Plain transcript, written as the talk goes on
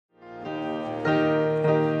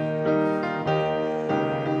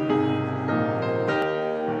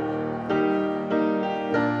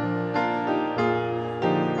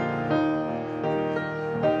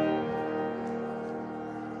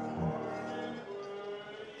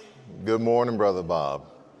Good morning, Brother Bob.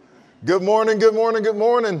 Good morning, good morning, good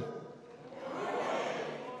morning.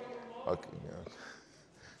 Okay, yeah.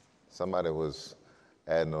 Somebody was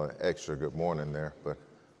adding an extra good morning there, but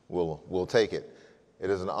we'll take it. It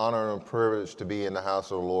is an honor and a privilege to be in the house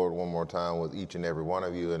of the Lord one more time with each and every one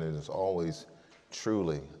of you, and it is always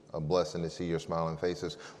truly a blessing to see your smiling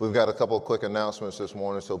faces. We've got a couple of quick announcements this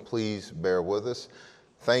morning, so please bear with us.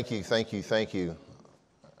 Thank you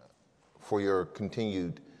for your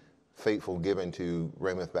continued faithful giving to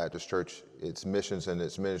Ramoth Baptist Church, its missions and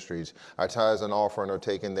its ministries. Our tithes and offering are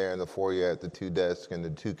taken there in the foyer at the two desks and the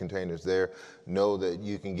two containers there. Know that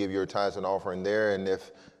you can give your tithes and offering there, and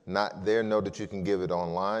if not there, know that you can give it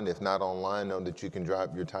online. If not online, know that you can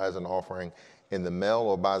drop your tithes and offering in the mail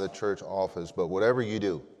or by the church office. But whatever you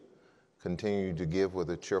do, continue to give with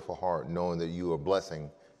a cheerful heart, knowing that you are blessing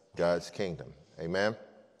God's kingdom. Amen?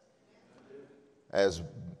 As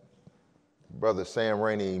Brother Sam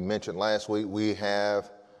Rainey mentioned last week, we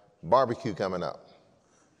have barbecue coming up.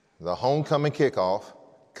 The homecoming kickoff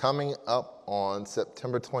coming up on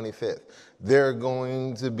September 25th. There are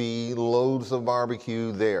going to be loads of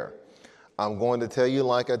barbecue there. I'm going to tell you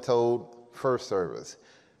like I told first service.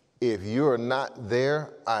 If you're not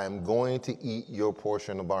there, I'm going to eat your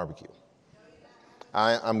portion of barbecue.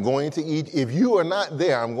 I'm going to eat, if you are not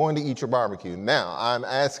there, I'm going to eat your barbecue. Now, I'm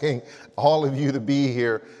asking all of you to be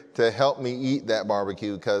here to help me eat that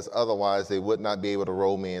barbecue, because otherwise they would not be able to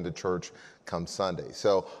roll me into church come Sunday.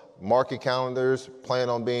 So mark your calendars, plan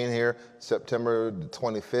on being here September the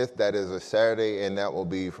 25th. That is a Saturday, and that will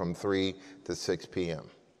be from 3 to 6 p.m.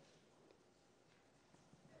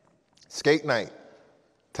 Skate night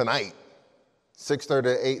tonight, 6:30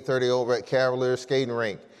 to 8:30 over at Cavalier Skating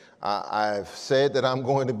Rink. I've said that I'm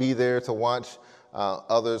going to be there to watch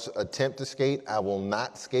others attempt to skate. I will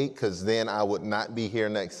not skate, because then I would not be here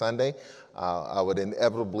next Sunday. I would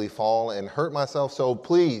inevitably fall and hurt myself. So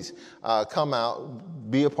please come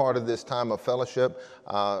out, be a part of this time of fellowship.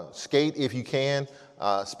 Skate if you can,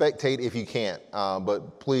 spectate if you can't.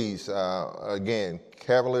 But please, again,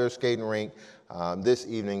 Cavalier Skating Rink this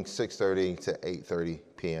evening, 6:30 to 8:30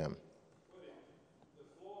 p.m.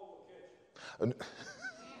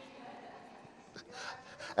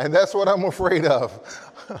 And that's what I'm afraid of.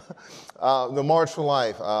 The March for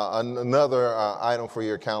Life, another item for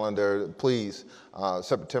your calendar. Please,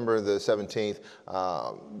 September the 17th,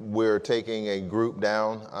 we're taking a group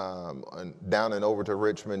down and over to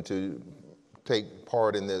Richmond to take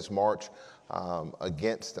part in this march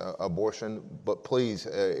against abortion. But please,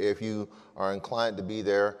 if you are inclined to be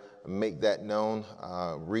there, make that known.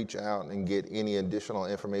 Reach out and get any additional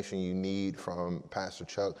information you need from Pastor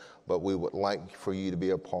Chuck, but we would like for you to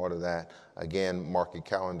be a part of that. Again, mark your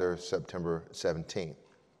calendar, September 17th.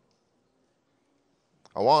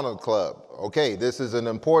 Awana Club. Okay, this is an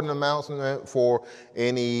important announcement for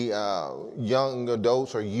any young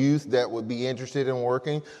adults or youth that would be interested in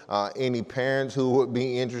working, any parents who would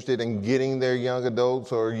be interested in getting their young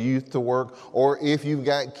adults or youth to work, or if you've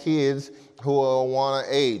got kids who are Awana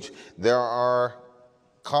age. There are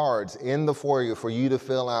cards in the foyer for you to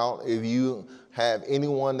fill out if you have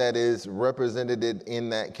anyone that is represented in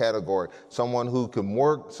that category, someone who can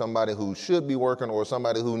work, somebody who should be working, or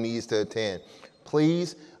somebody who needs to attend.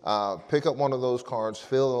 Please pick up one of those cards,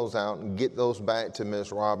 fill those out, and get those back to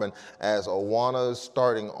Miss Robin, as Awana's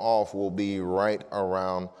starting off will be right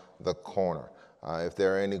around the corner. If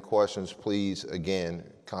there are any questions, please, again,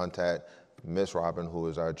 contact Miss Robin, who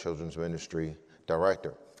is our Children's Ministry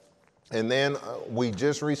Director. And then we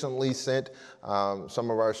just recently sent some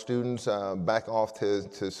of our students back off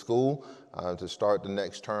to school to start the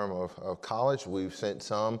next term of college. We've sent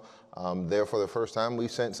some there for the first time. We've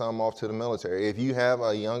sent some off to the military. If you have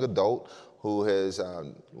a young adult who has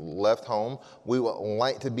left home, we would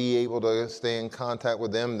like to be able to stay in contact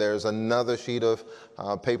with them. There's another sheet of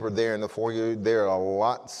paper there in the foyer. There are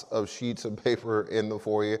lots of sheets of paper in the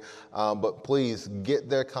foyer, but please get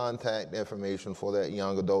their contact information for that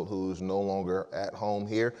young adult who's no longer at home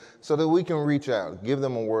here, so that we can reach out, give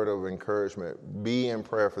them a word of encouragement, be in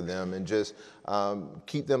prayer for them, and just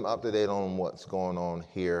keep them up to date on what's going on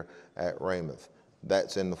here at Ramoth.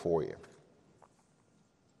 That's in the foyer.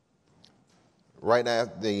 Right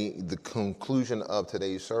after the conclusion of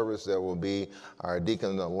today's service, there will be our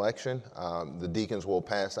deacon election. The deacons will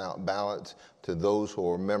pass out ballots to those who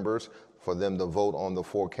are members for them to vote on the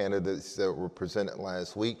 4 candidates that were presented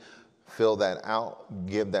last week. Fill that out,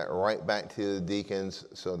 give that right back to the deacons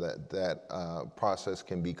so that process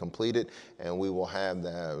can be completed, and we will have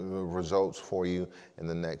the results for you in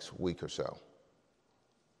the next week or so.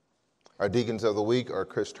 Our deacons of the week are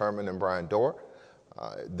Chris Turman and Brian Dorr.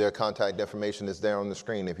 Their contact information is there on the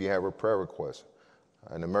screen. If you have a prayer request,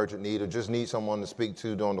 an emergent need, or just need someone to speak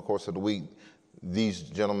to during the course of the week, these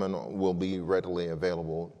gentlemen will be readily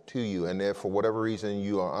available to you. And if for whatever reason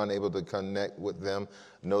you are unable to connect with them,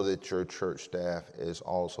 know that your church staff is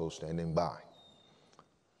also standing by.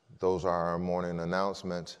 Those are our morning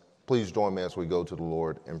announcements. Please join me as we go to the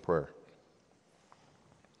Lord in prayer.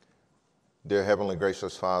 Dear Heavenly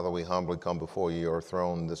Gracious Father, we humbly come before your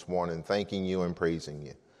throne this morning, thanking you and praising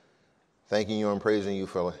you. Thanking you and praising you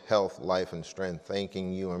for health, life, and strength.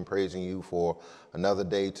 Thanking you and praising you for another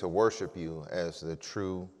day to worship you as the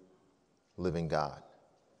true living God.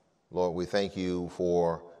 Lord, we thank you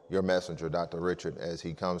for your messenger, Dr. Richard, as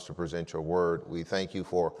he comes to present your word. We thank you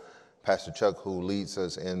for Pastor Chuck, who leads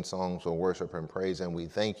us in songs of worship and praise. And we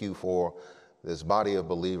thank you for this body of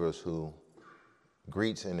believers who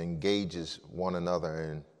greets and engages one another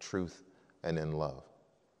in truth and in love.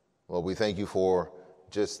 Lord, we thank you for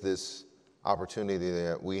just this opportunity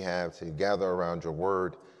that we have to gather around your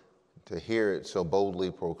word, to hear it so boldly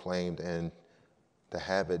proclaimed, and to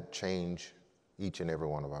have it change each and every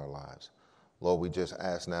one of our lives. Lord, we just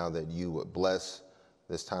ask now that you would bless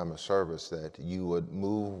this time of service, that you would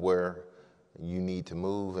move where you need to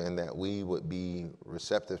move, and that we would be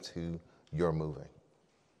receptive to your moving.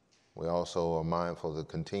 We also are mindful to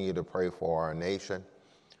continue to pray for our nation,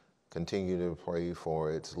 continue to pray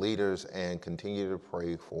for its leaders, and continue to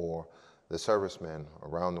pray for the servicemen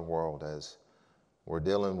around the world, as we're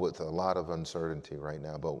dealing with a lot of uncertainty right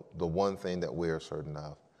now. But the one thing that we are certain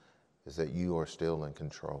of is that you are still in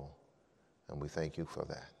control, and we thank you for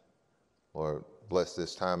that. Lord, bless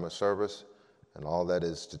this time of service and all that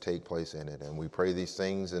is to take place in it. And we pray these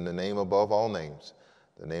things in the name above all names,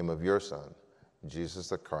 the name of your Son, Jesus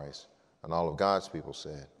the Christ, and all of God's people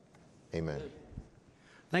said, amen.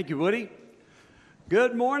 Thank you, Woody.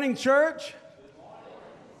 Good morning, church.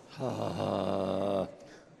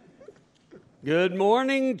 Good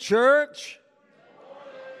morning, church.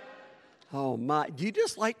 Oh, my. Do you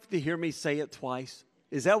just like to hear me say it twice?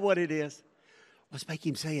 Is that what it is? Let's make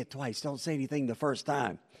him say it twice. Don't say anything the first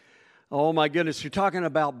time. Oh, my goodness. You're talking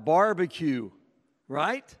about barbecue,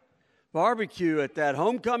 right? Barbecue at that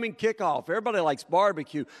homecoming kickoff. Everybody likes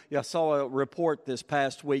barbecue. Yeah, I saw a report this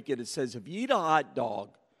past week, and it says if you eat a hot dog,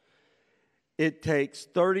 it takes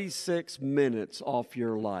 36 minutes off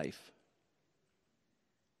your life.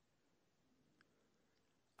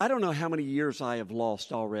 I don't know how many years I have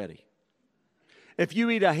lost already. If you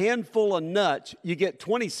eat a handful of nuts, you get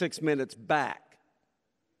 26 minutes back.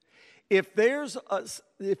 If there's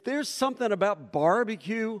something about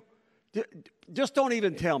barbecue, just don't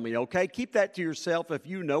even tell me, okay? Keep that to yourself if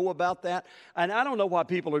you know about that. And I don't know why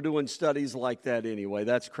people are doing studies like that anyway.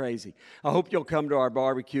 That's crazy. I hope you'll come to our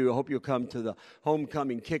barbecue. I hope you'll come to the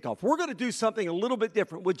homecoming kickoff. We're going to do something a little bit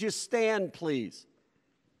different. Would you stand, please?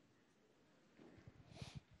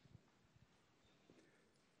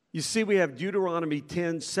 You see, we have Deuteronomy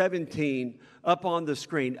 10:17 up on the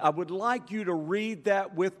screen. I would like you to read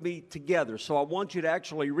that with me together. So I want you to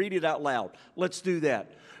actually read it out loud. Let's do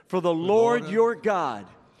that. For the Lord your God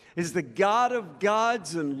is the God of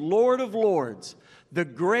gods and Lord of lords, the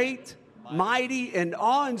great, mighty, and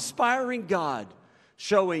awe-inspiring God,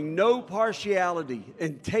 showing no partiality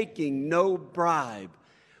and taking no bribe.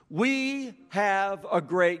 We have a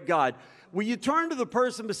great God. Will you turn to the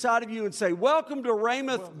person beside of you and say, welcome to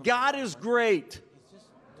Ramoth, God is great. Is this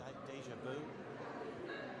deja vu?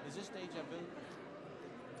 Is this deja vu?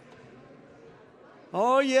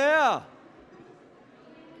 Oh, yeah.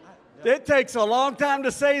 It takes a long time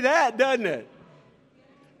to say that, doesn't it?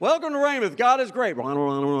 Welcome to Ramoth, God is great.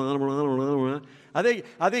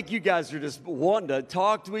 I think you guys are just wanting to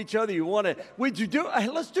talk to each other. Hey,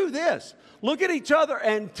 let's do this. Look at each other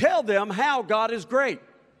and tell them how God is great.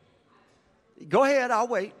 Go ahead, I'll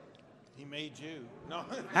wait. He made you. No.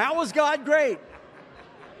 How is God great?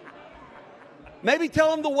 Maybe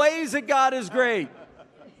tell them the ways that God is great.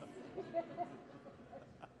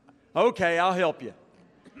 Okay, I'll help you.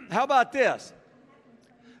 How about this?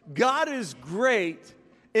 God is great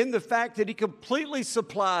in the fact that he completely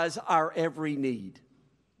supplies our every need.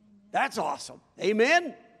 That's awesome.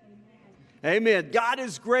 Amen? Amen. God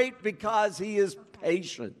is great because he is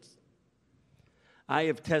patient. I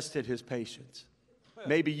have tested his patience.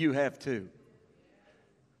 Maybe you have too.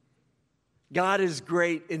 God is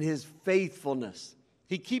great in his faithfulness.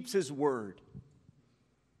 He keeps his word.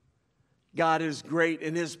 God is great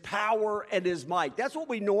in his power and his might. That's what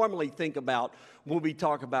we normally think about when we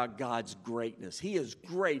talk about God's greatness. He is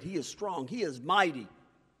great. He is strong. He is mighty.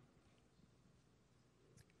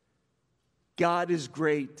 God is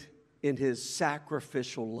great in his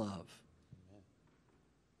sacrificial love.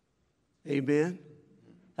 Amen?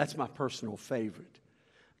 That's my personal favorite.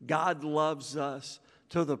 God loves us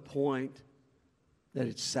to the point that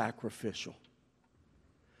it's sacrificial.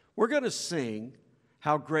 We're going to sing,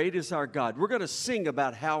 How Great Is Our God. We're going to sing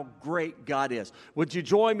about how great God is. Would you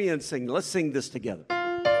join me in singing? Let's sing this together.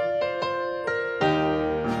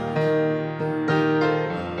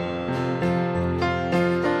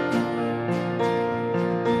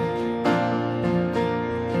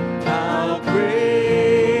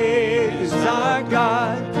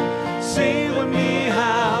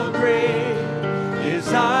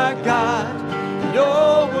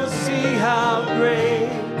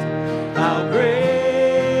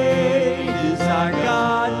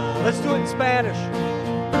 Let's do it in Spanish.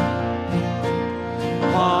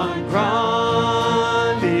 Cuán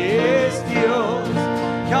grande es Dios,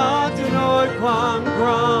 canten hoy cuán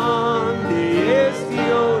grande es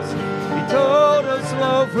Dios, y todos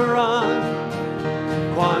lo verán.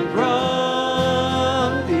 Cuán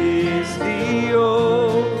grande es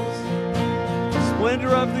Dios.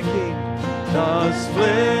 Splendor of the King, the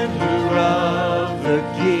splendor of the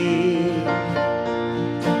King,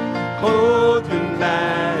 clothed in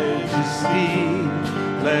majesty.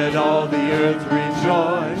 Let all the earth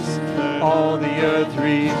rejoice, all the earth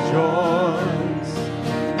rejoice.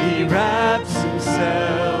 He wraps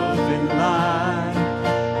himself in light,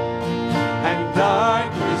 and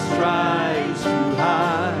darkness tries to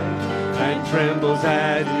hide, and trembles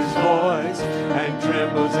at his voice, and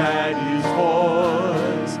trembles at his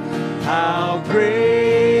voice. How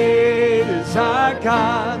great is our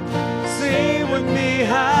God? Sing with me,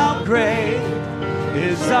 how great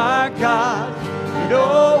is our God? And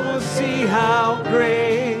oh, we'll see how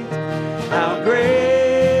great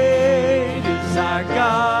is our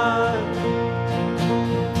God.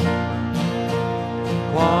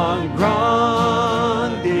 Cuán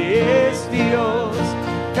grande es Dios,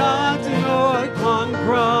 canten hoy cuán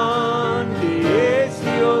grande es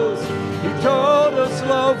Dios, y todos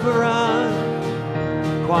lo verán.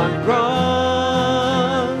 Cuán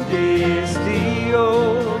grande es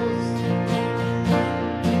Dios.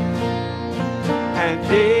 And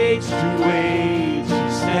age to age he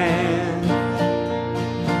stands,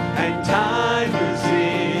 and time is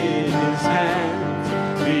in his hands,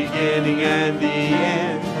 beginning and the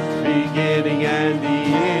end, beginning and the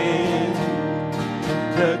end.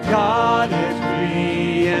 The Godhead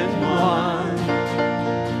three in one,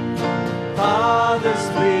 Father,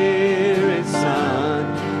 Spirit, Son,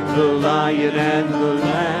 the Lion and the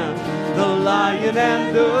Lamb, the Lion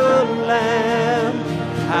and the Lamb.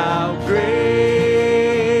 How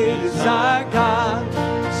great is our God?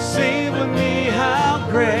 Sing with me, how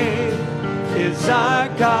great is our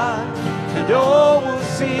God? And oh, we'll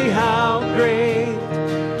see how great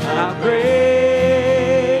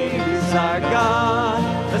is our God.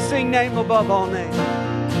 Let's sing name above all names.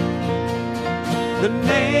 The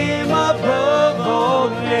name above all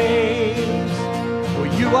names, for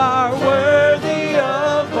you are worthy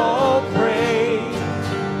of all praise.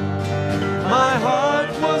 My heart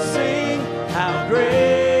will sing, how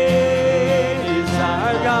great is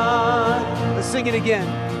our God. Let's sing it again.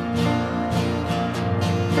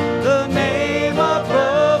 The name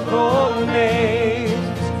above all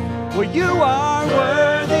names, for you are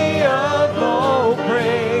worthy of all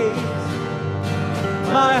praise.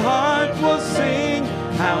 My heart will sing,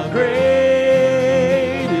 how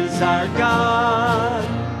great is our God.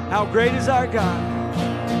 How great is our God.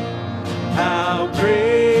 How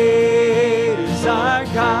great is our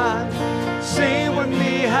God. Sing with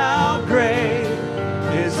me, how great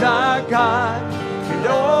is our God. And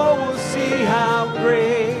oh, we'll see how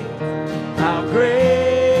great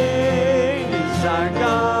is our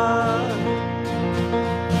God.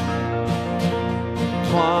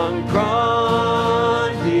 Cuán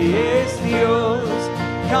grande es Dios,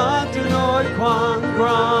 canten hoy cuán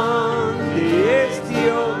grande es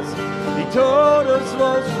Dios, y todos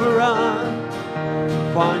los verán.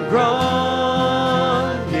 Cuán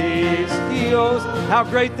grande es Dios, how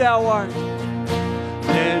great thou art.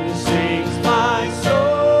 Then sings my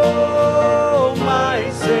soul, my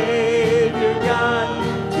Savior God,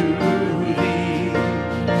 to thee.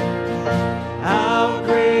 How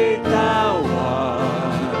great thou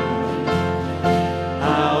art,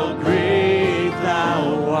 how great thou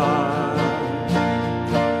art.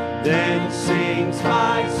 Then sings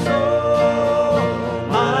my soul,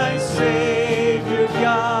 my Savior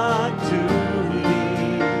God, to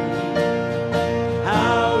thee.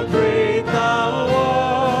 How great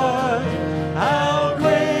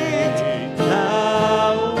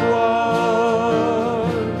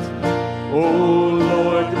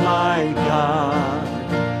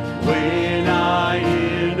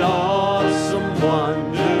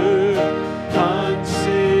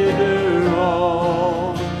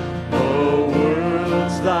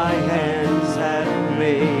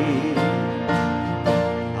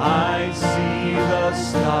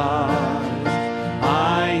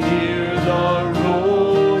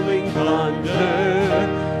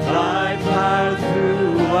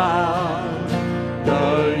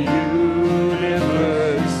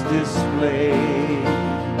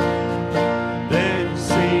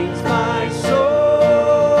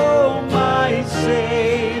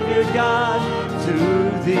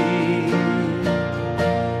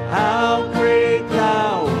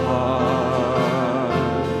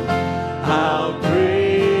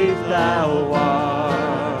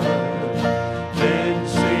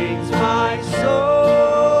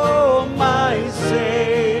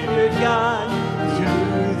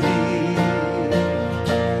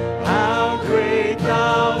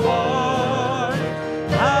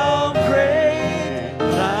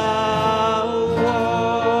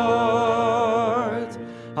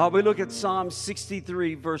We look at Psalm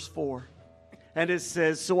 63, verse 4. And it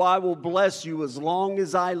says, so I will bless you as long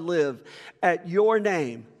as I live. At your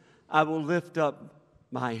name, I will lift up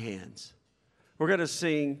my hands. We're going to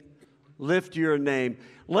sing, Lift Your Name.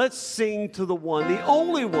 Let's sing to the one, the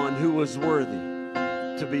only one who was worthy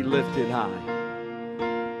to be lifted high.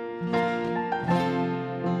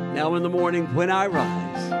 Now in the morning when I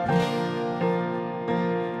rise.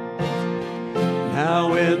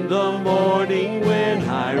 Now in the morning when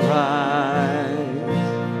I rise.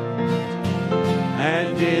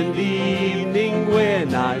 And in the evening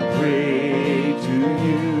when I pray to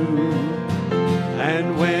you,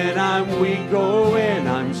 and when I'm weak or when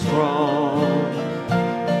I'm strong,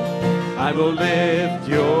 I will lift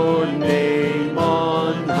your name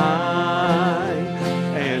on high,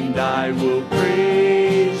 and I will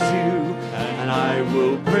praise you, and I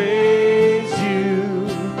will praise you.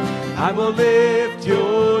 I will lift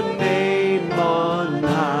your name on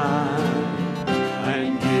high.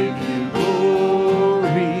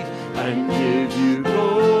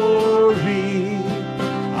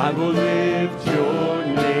 I will lift your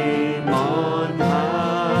name on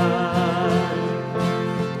high.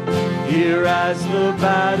 Here as the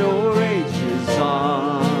battle rages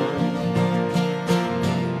on,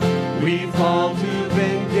 we fall to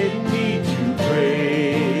bended knee to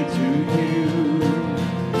pray to you.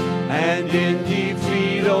 And in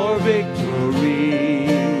defeat or victory,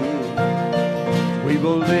 we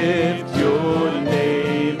will lift your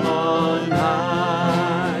name on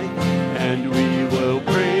high. And we will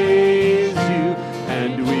praise you,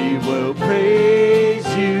 and we will praise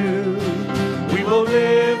you. We will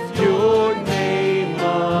lift your name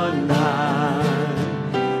on high,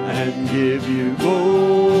 and give you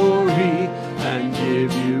glory, and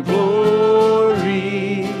give you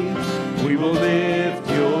glory. We will lift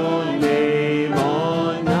your name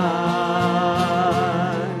on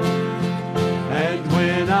high. And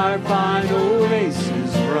when our final race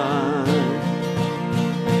is run,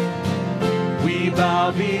 we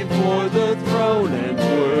bow before the throne and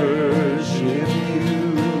worship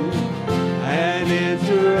you, and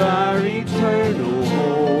enter our eternal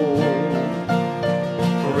home.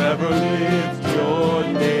 Forever lift your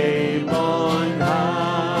name on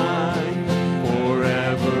high.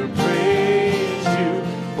 Forever praise you,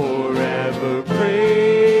 forever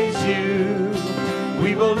praise you. We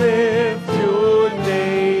will lift your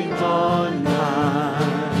name on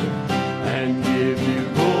high, and give you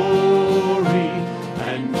glory,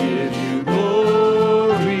 and give you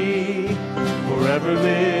glory. Forever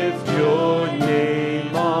lift your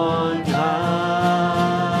name on high.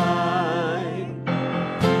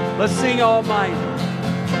 Let's sing Almighty.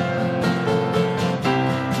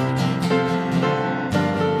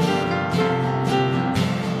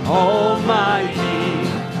 Almighty,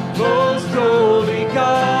 most holy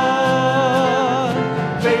God,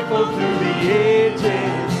 faithful through the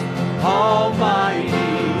ages.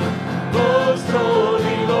 Almighty, most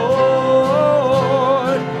holy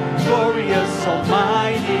Lord, glorious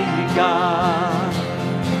Almighty God,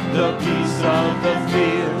 the beasts of the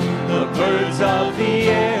field, the birds of the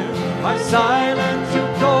air, are silent to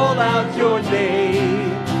call out your name.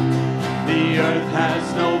 The earth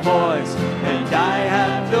has no voice, and I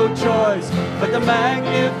have no choice but to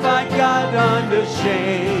magnify God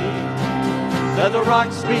unashamed. Let the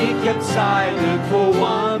rocks be kept silent for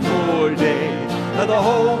one more day. Let the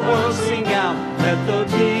whole world sing out, let the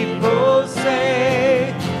people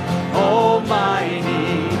say,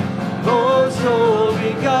 Almighty, most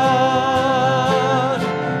holy God,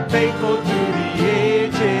 faithful through the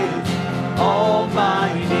ages.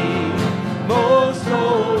 Almighty, most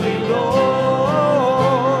holy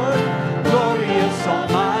Lord, glorious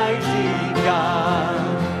Almighty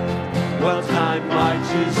God. Well, time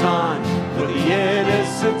marches on, for the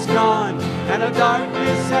innocent's gone, and a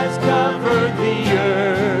darkness has covered the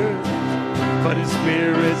earth. But his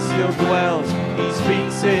spirit still dwells, he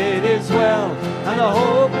speaks, it is well, and the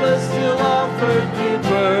hopeless still offered new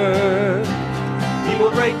birth. He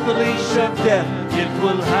will break the leash of death, it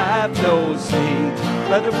will have no sting.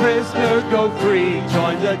 Let the prisoner go free,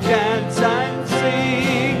 join the dance and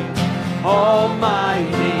sing.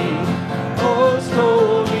 Almighty, most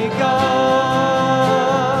holy God,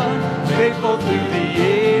 faithful through the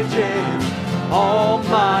ages.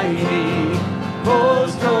 Almighty,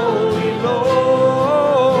 most holy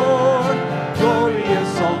Lord,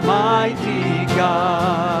 glorious Almighty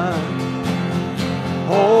God.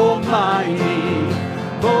 Almighty,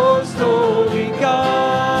 most holy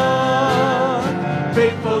God,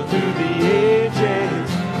 faithful through the ages.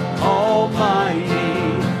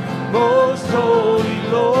 Almighty, most holy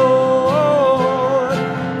Lord,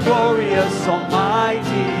 glorious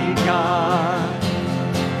Almighty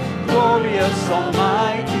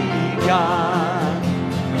Almighty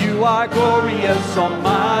God. You are glorious,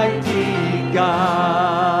 Almighty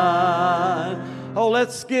God. Oh,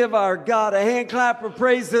 let's give our God a hand clap of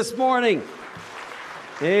praise this morning.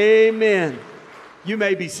 Amen. You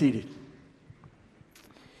may be seated.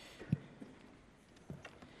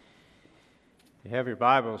 If you have your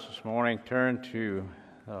Bibles this morning, turn to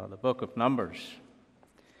the book of Numbers,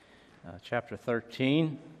 chapter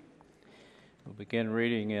 13. We'll begin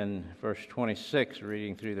reading in verse 26,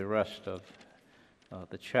 reading through the rest of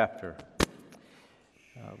the chapter.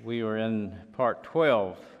 We are in part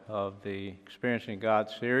 12 of the Experiencing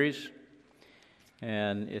God series,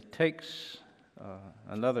 and it takes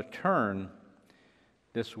another turn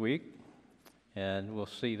this week, and we'll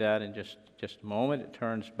see that in just a moment. It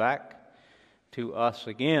turns back to us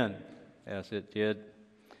again, as it did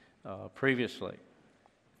previously.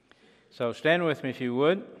 So stand with me if you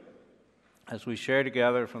would, as we share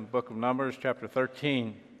together from the book of Numbers, chapter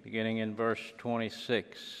 13, beginning in verse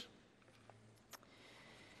 26.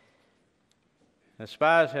 The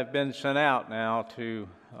spies have been sent out now to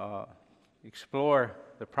explore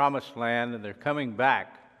the promised land, and they're coming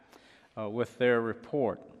back with their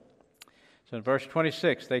report. So in verse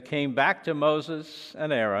 26, they came back to Moses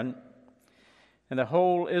and Aaron and the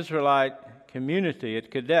whole Israelite community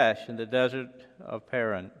at Kadesh in the desert of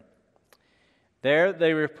Paran. There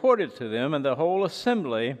they reported to them and the whole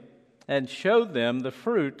assembly and showed them the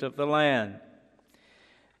fruit of the land.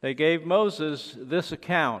 They gave Moses this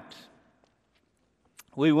account: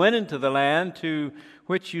 "We went into the land to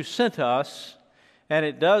which you sent us, and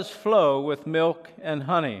it does flow with milk and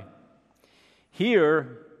honey.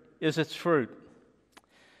 Here is its fruit.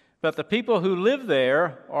 But the people who live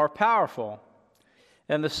there are powerful,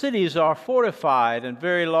 and the cities are fortified and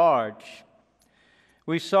very large.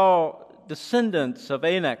 We saw descendants of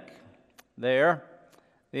Anak there.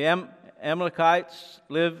 The Amalekites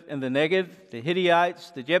live in the Negev, the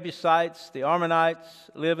Hittites, the Jebusites, the Ammonites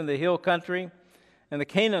live in the hill country, and the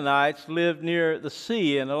Canaanites live near the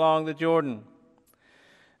sea and along the Jordan."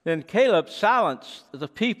 Then Caleb silenced the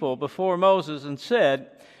people before Moses and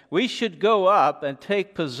said, "We should go up and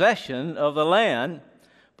take possession of the land,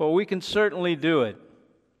 for we can certainly do it."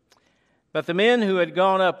 But the men who had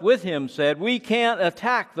gone up with him said, "We can't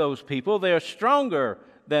attack those people. They are stronger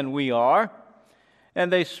than we are."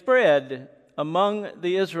 And they spread among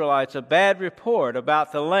the Israelites a bad report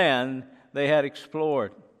about the land they had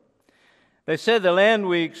explored. They said, "The land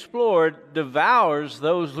we explored devours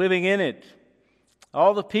those living in it.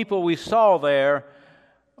 All the people we saw there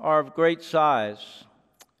are of great size.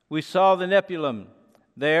 We saw the Nephilim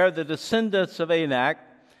there, the descendants of Anak,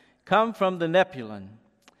 come from the Nephilim.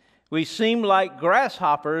 We seemed like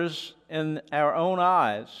grasshoppers in our own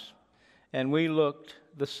eyes, and we looked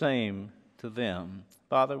the same to them."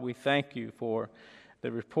 Father, we thank you for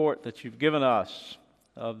the report that you've given us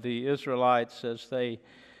of the Israelites as they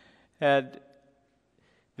had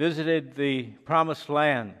visited the promised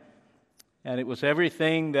land, and it was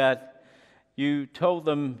everything that you told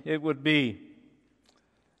them it would be,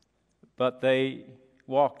 but they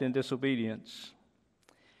walked in disobedience.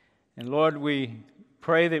 And Lord, we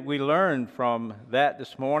pray that we learn from that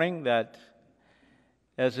this morning, that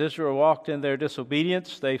as Israel walked in their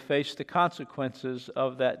disobedience, they faced the consequences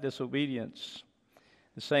of that disobedience.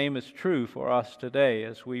 The same is true for us today.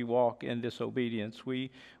 As we walk in disobedience, we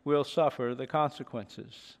will suffer the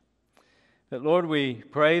consequences. That, Lord, we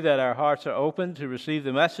pray that our hearts are open to receive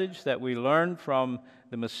the message that we learned from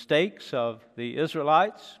the mistakes of the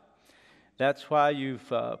Israelites. That's why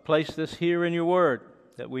you've placed this here in your word,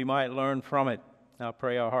 that we might learn from it. I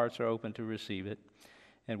pray our hearts are open to receive it.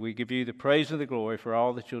 And we give you the praise and the glory for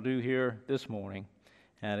all that you'll do here this morning.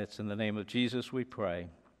 And it's in the name of Jesus we pray.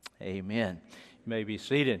 Amen. You may be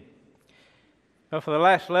seated. Well, for the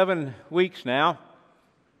last 11 weeks now,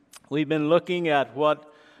 we've been looking at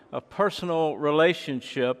what a personal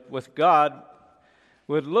relationship with God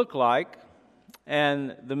would look like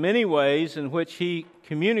and the many ways in which He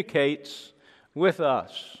communicates with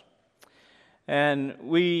us. And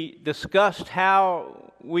we discussed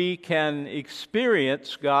how we can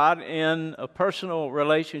experience God in a personal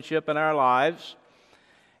relationship in our lives,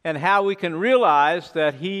 and how we can realize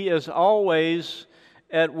that He is always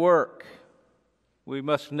at work. We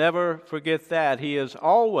must never forget that. He is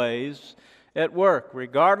always at work.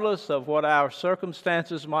 Regardless of what our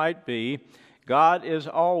circumstances might be, God is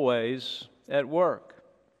always at work.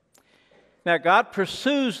 Now, God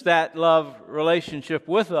pursues that love relationship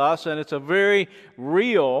with us, and it's a very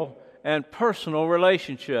real and personal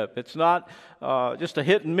relationship. It's not just a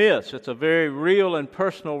hit and miss. It's a very real and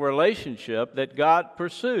personal relationship that God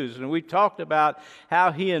pursues. And we talked about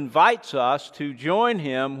how He invites us to join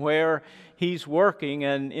Him where He's working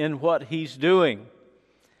and in what He's doing.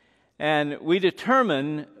 And we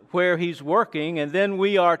determine where He's working, and then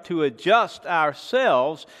we are to adjust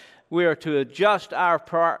ourselves. We are to adjust our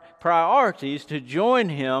priorities to join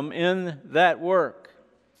Him in that work.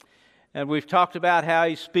 And we've talked about how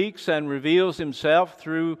He speaks and reveals Himself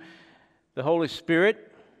through the Holy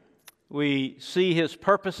Spirit. We see His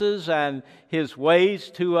purposes and His ways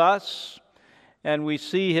to us, and we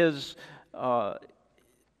see His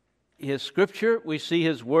Scripture. We see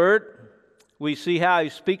His Word. We see how He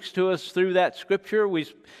speaks to us through that Scripture. We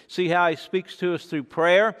see how He speaks to us through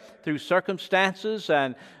prayer, through circumstances,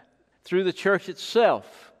 and through the church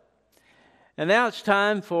itself. And now it's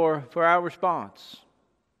time for our response.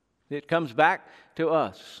 It comes back to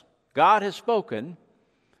us. God has spoken.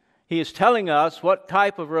 He is telling us what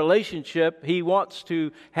type of relationship He wants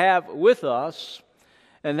to have with us.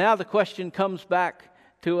 And now the question comes back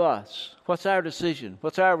to us. What's our decision?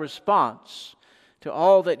 What's our response to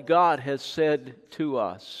all that God has said to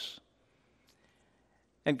us?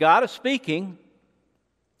 And God is speaking,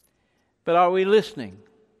 but are we listening?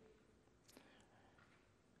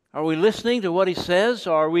 Are we listening to what He says,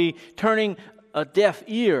 or are we turning a deaf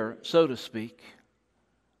ear, so to speak?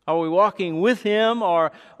 Are we walking with Him,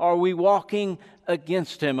 or are we walking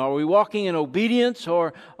against Him? Are we walking in obedience,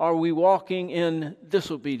 or are we walking in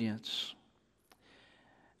disobedience?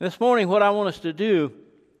 This morning, what I want us to do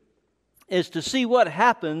is to see what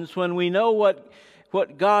happens when we know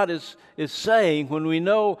what God is saying, when we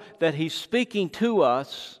know that He's speaking to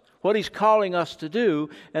us, what He's calling us to do,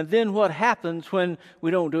 and then what happens when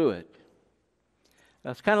we don't do it.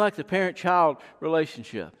 That's kind of like the parent-child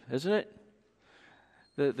relationship, isn't it?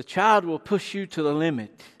 The child will push you to the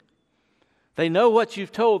limit. They know what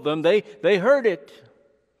you've told them. They heard it.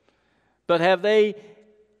 But have they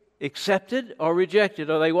accepted or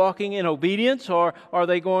rejected? Are they walking in obedience, or are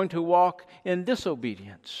they going to walk in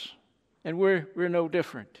disobedience? And we're no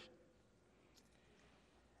different.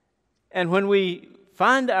 And when we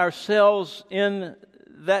find ourselves in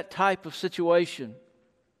that type of situation,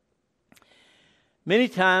 many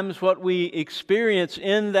times what we experience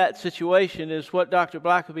in that situation is what Dr.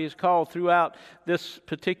 Blackaby has called throughout this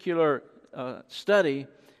particular study,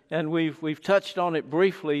 and we've touched on it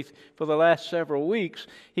briefly for the last several weeks.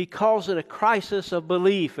 He calls it a crisis of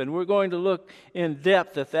belief, and we're going to look in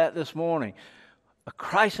depth at that this morning. A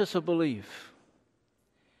crisis of belief.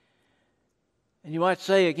 And you might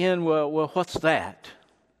say again, well, what's that?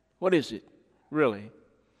 What is it, really?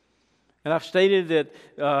 And I've stated that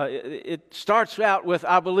it starts out with,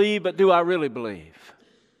 I believe, but do I really believe?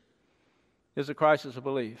 Is a crisis of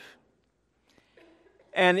belief.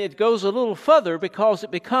 And it goes a little further because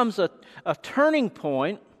it becomes a turning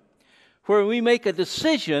point where we make a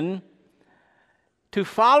decision to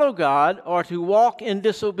follow God or to walk in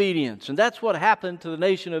disobedience. And that's what happened to the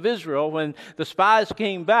nation of Israel when the spies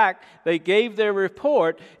came back. They gave their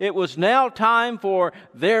report. It was now time for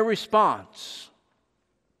their response.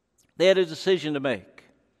 They had a decision to make.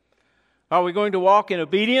 Are we going to walk in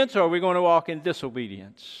obedience, or are we going to walk in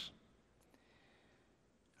disobedience?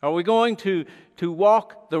 Are we going to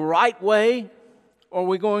walk the right way, or are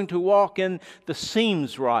we going to walk in the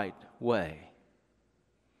seems right way?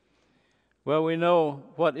 Well, we know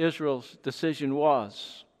what Israel's decision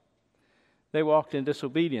was. They walked in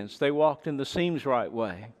disobedience. They walked in the seems right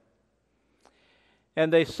way.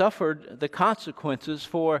 And they suffered the consequences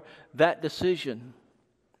for that decision.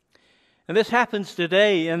 And this happens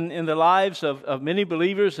today in the lives of many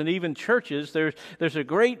believers and even churches. There's a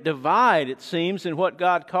great divide, it seems, in what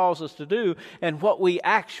God calls us to do and what we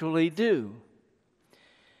actually do.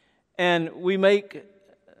 And we make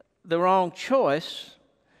the wrong choice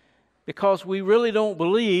because we really don't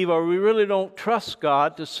believe, or we really don't trust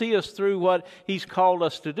God to see us through what He's called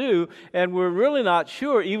us to do, and we're really not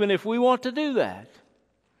sure even if we want to do that.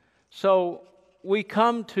 So we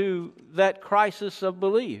come to that crisis of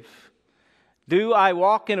belief. Do I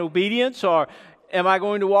walk in obedience, or am I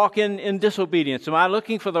going to walk in disobedience? Am I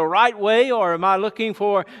looking for the right way, or am I looking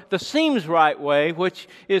for the seems right way, which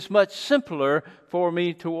is much simpler for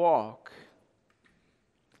me to walk?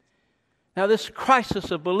 Now, this crisis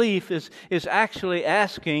of belief is actually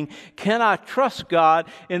asking, can I trust God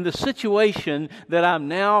in the situation that I'm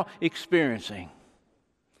now experiencing?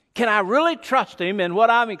 Can I really trust Him in what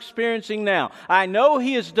I'm experiencing now? I know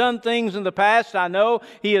He has done things in the past. I know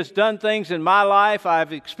He has done things in my life.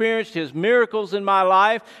 I've experienced His miracles in my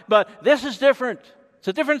life. But this is different. It's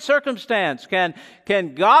a different circumstance.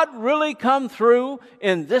 Can God really come through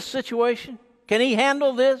in this situation? Can He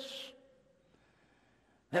handle this?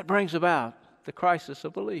 That brings about the crisis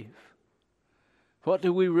of belief. What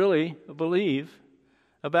do we really believe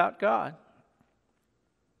about God?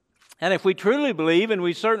 And if we truly believe, and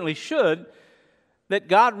we certainly should, that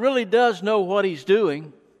God really does know what He's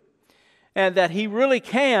doing, and that He really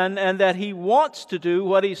can, and that He wants to do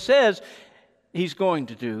what He says He's going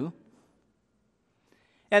to do,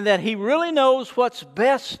 and that He really knows what's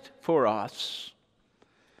best for us,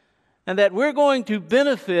 and that we're going to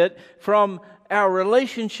benefit from our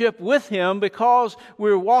relationship with Him because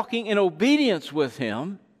we're walking in obedience with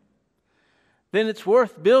Him, then it's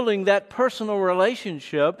worth building that personal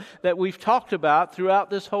relationship that we've talked about throughout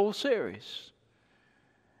this whole series.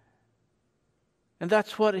 And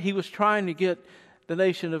that's what He was trying to get the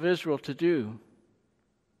nation of Israel to do.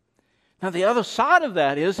 Now, the other side of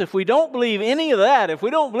that is, if we don't believe any of that, if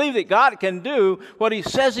we don't believe that God can do what He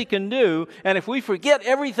says He can do, and if we forget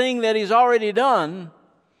everything that He's already done,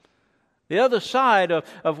 the other side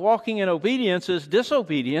of walking in obedience is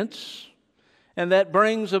disobedience, and that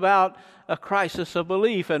brings about a crisis of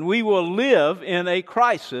belief, and we will live in a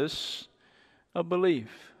crisis of belief.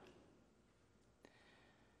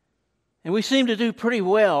 And we seem to do pretty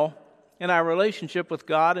well in our relationship with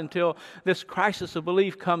God until this crisis of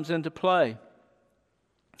belief comes into play.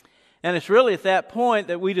 And it's really at that point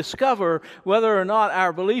that we discover whether or not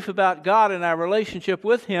our belief about God and our relationship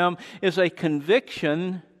with Him is a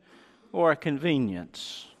conviction or a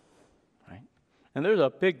convenience. Right? And there's a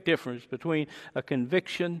big difference between a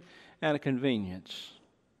conviction and a convenience.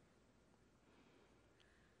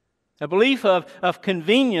 A belief of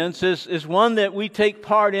convenience is one that we take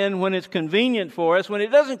part in when it's convenient for us, when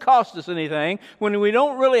it doesn't cost us anything, when we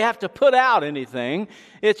don't really have to put out anything.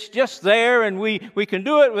 It's just there, and we can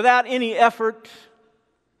do it without any effort.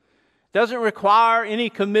 Doesn't require any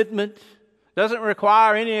commitment. Doesn't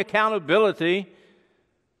require any accountability.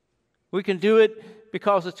 We can do it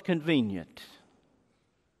because it's convenient.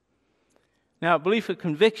 Now, a belief of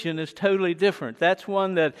conviction is totally different. That's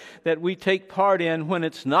one that we take part in when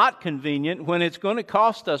it's not convenient, when it's going to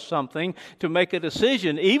cost us something to make a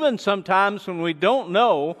decision, even sometimes when we don't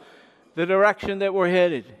know the direction that we're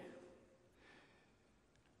headed.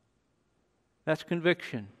 That's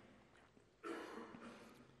conviction.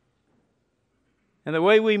 And the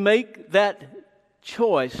way we make that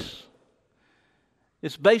choice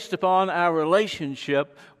is based upon our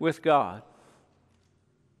relationship with God.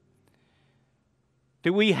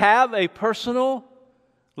 Do we have a personal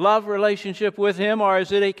love relationship with Him, or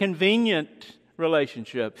is it a convenient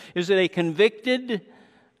relationship? Is it a convicted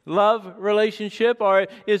love relationship, or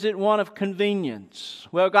is it one of convenience?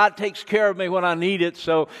 Well, God takes care of me when I need it,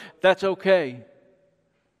 so that's okay.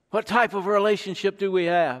 What type of relationship do we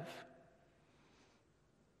have?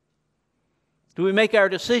 Do we make our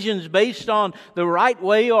decisions based on the right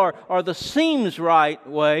way or the seems right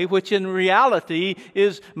way, which in reality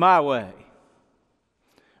is my way?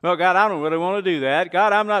 Well, God, I don't really want to do that.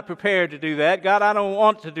 God, I'm not prepared to do that. God, I don't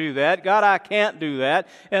want to do that. God, I can't do that.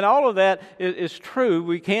 And all of that is true.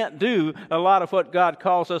 We can't do a lot of what God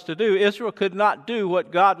calls us to do. Israel could not do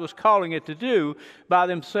what God was calling it to do by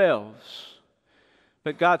themselves.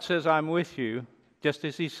 But God says, I'm with you, just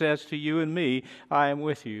as He says to you and me, I am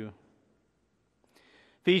with you.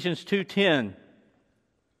 Ephesians 2:10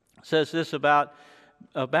 says this about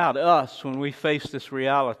us when we face this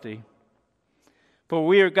reality. For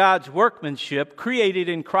we are God's workmanship, created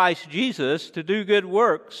in Christ Jesus to do good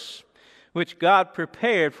works, which God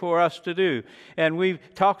prepared for us to do. And we've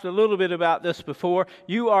talked a little bit about this before.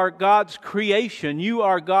 You are God's creation. You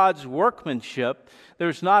are God's workmanship.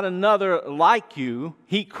 There's not another like you.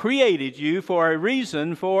 He created you for a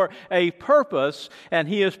reason, for a purpose, and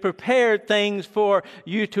He has prepared things for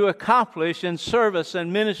you to accomplish in service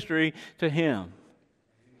and ministry to Him.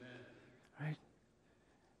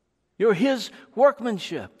 You're His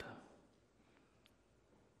workmanship.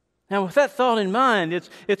 Now, with that thought in mind,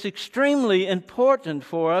 it's extremely important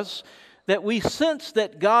for us that we sense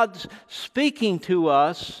that God's speaking to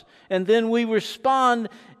us, and then we respond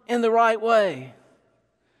in the right way.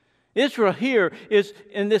 Israel here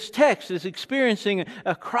in this text is experiencing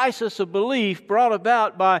a crisis of belief brought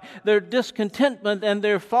about by their discontentment and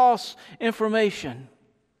their false information.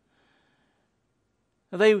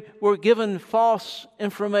 They were given false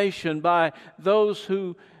information by those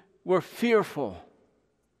who were fearful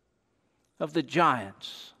of the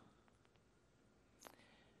giants.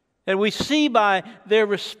 And we see by their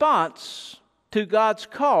response to God's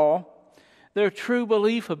call their true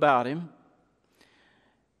belief about Him.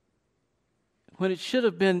 when it should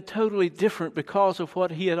have been totally different because of what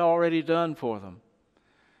He had already done for them.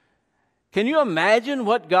 Can you imagine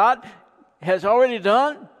what God has already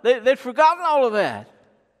done? They'd forgotten all of that.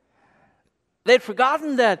 They'd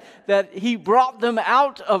forgotten that He brought them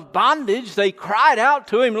out of bondage. They cried out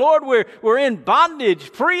to Him, Lord, we're in bondage.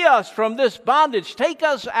 Free us from this bondage. Take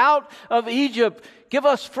us out of Egypt. Give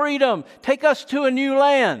us freedom. Take us to a new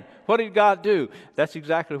land. What did God do? That's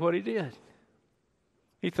exactly what He did.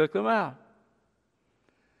 He took them out.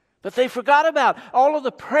 But they forgot about all of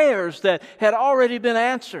the prayers that had already been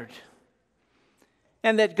answered,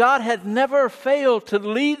 and that God had never failed to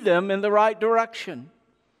lead them in the right direction.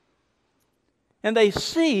 And they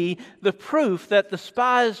see the proof that the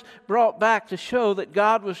spies brought back to show that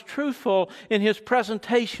God was truthful in His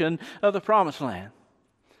presentation of the Promised Land.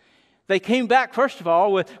 They came back, first of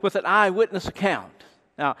all, with an eyewitness account.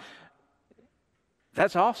 Now,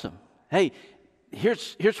 that's awesome. Hey,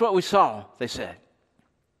 here's what we saw, they said.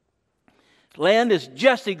 Land is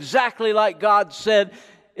just exactly like God said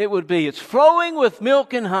it would be. It's flowing with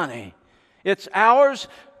milk and honey. It's ours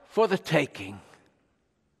for the taking.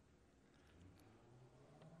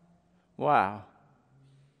 Wow.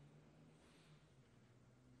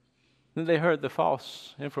 Then they heard the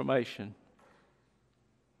false information.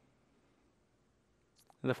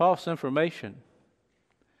 And the false information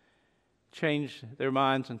changed their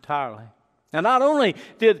minds entirely. Now, not only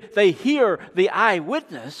did they hear the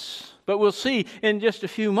eyewitness, but we'll see in just a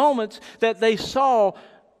few moments that they saw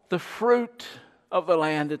the fruit of the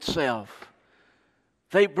land itself.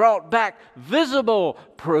 They brought back visible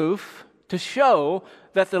proof to show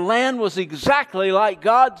that the land was exactly like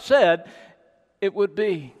God said it would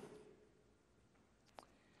be.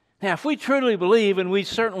 Now, if we truly believe, and we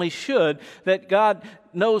certainly should, that God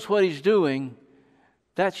knows what He's doing,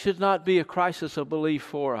 that should not be a crisis of belief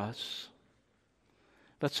for us.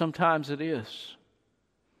 But sometimes it is.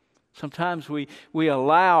 Sometimes we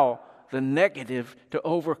allow the negative to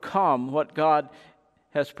overcome what God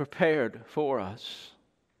has prepared for us.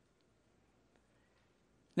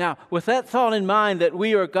 Now, with that thought in mind that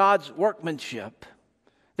we are God's workmanship,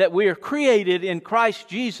 that we are created in Christ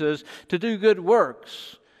Jesus to do good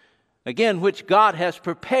works, again, which God has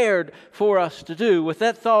prepared for us to do, with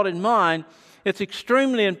that thought in mind, it's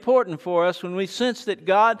extremely important for us when we sense that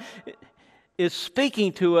God is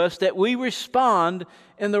speaking to us that we respond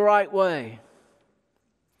in the right way.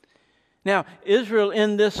 Now, Israel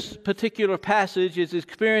in this particular passage is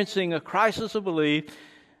experiencing a crisis of belief,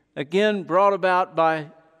 again brought about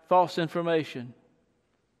by false information.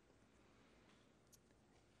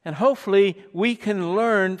 And hopefully we can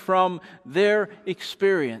learn from their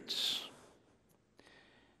experience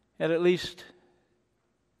at least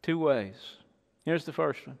two ways. Here's the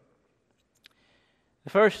first one. The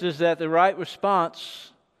first is that the right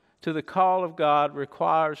response to the call of God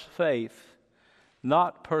requires faith,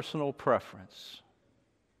 not personal preference.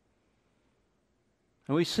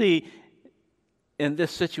 And we see in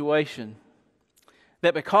this situation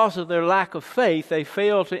that because of their lack of faith, they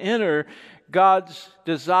fail to enter God's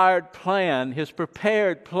desired plan, His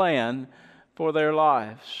prepared plan for their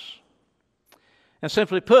lives. And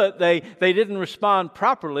simply put, they didn't respond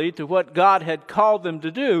properly to what God had called them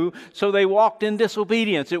to do, so they walked in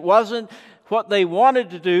disobedience. It wasn't what they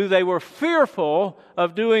wanted to do. They were fearful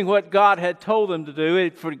of doing what God had told them to do.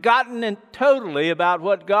 They'd forgotten totally about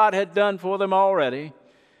what God had done for them already.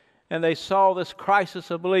 And they saw this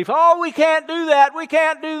crisis of belief. Oh, we can't do that. We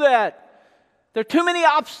can't do that. There are too many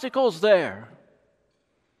obstacles there.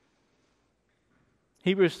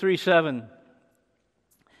 Hebrews 3:7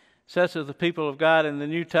 says of the people of God in the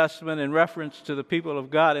New Testament in reference to the people of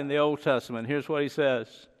God in the Old Testament. Here's what he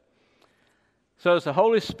says. So as the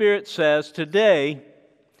Holy Spirit says, today,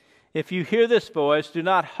 if you hear this voice, do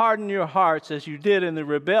not harden your hearts as you did in the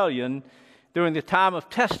rebellion during the time of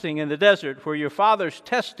testing in the desert, where your fathers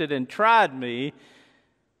tested and tried me,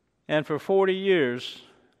 and for 40 years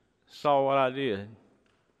saw what I did.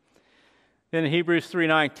 Then in Hebrews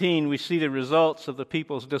 3:19, we see the results of the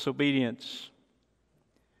people's disobedience.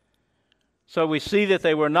 So we see that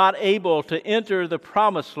they were not able to enter the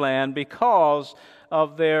promised land because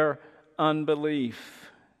of their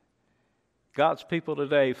unbelief. God's people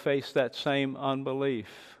today face that same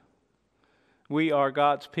unbelief. We are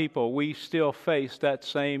God's people. We still face that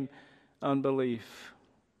same unbelief.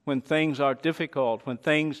 When things are difficult, when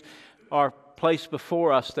things are placed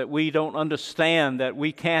before us that we don't understand, that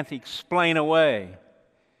we can't explain away,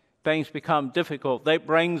 things become difficult. That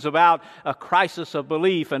brings about a crisis of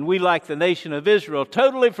belief, and we, like the nation of Israel,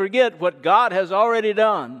 totally forget what God has already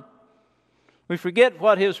done. We forget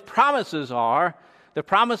what His promises are, the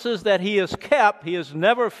promises that He has kept. He has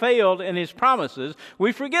never failed in His promises.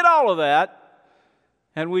 We forget all of that,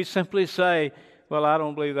 and we simply say, well, I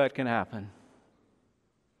don't believe that can happen.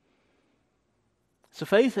 It's a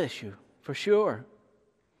faith issue, for sure.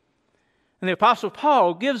 And the Apostle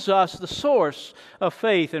Paul gives us the source of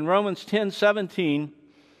faith. In Romans 10:17,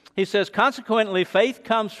 he says, consequently, faith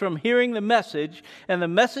comes from hearing the message, and the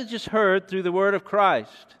message is heard through the word of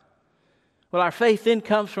Christ. Well, our faith then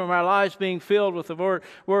comes from our lives being filled with the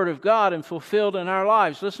word of God and fulfilled in our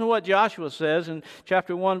lives. Listen to what Joshua says in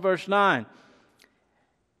chapter 1, verse 9.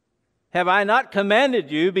 Have I not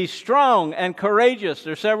commanded you, be strong and courageous?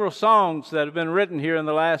 There are several songs that have been written here in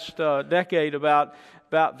the last decade about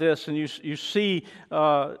this, and you see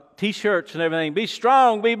T-shirts and everything. Be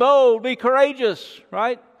strong, be bold, be courageous,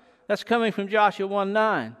 right? That's coming from Joshua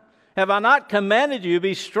 1:9. Have I not commanded you,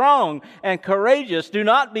 be strong and courageous? Do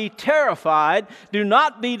not be terrified, do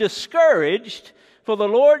not be discouraged, for the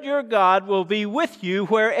Lord your God will be with you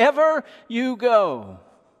wherever you go.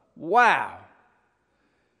 Wow.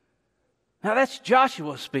 Now that's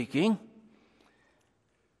Joshua speaking.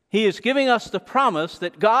 He is giving us the promise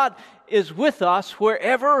that God is with us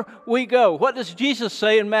wherever we go. What does Jesus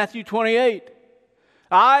say in Matthew 28?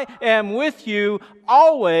 I am with you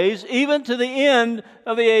always, even to the end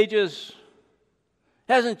of the ages.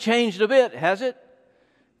 Hasn't changed a bit, has it?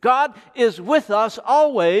 God is with us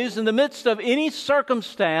always in the midst of any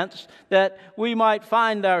circumstance that we might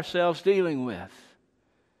find ourselves dealing with.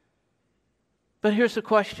 But here's the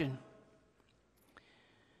question.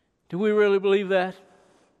 Do we really believe that?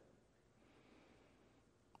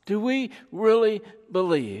 Do we really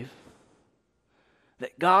believe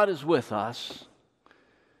that God is with us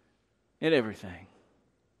in everything?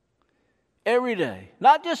 Every day.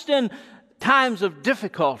 Not just in times of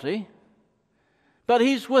difficulty, but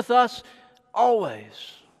He's with us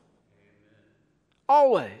always.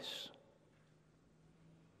 Always.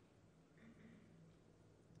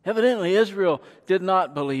 Evidently, Israel did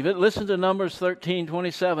not believe it. Listen to Numbers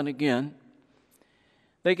 13:27 again.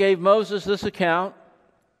 They gave Moses this account.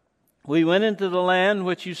 We went into the land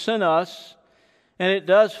which you sent us, and it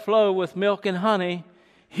does flow with milk and honey.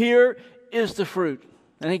 Here is the fruit.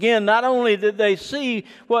 And again, not only did they see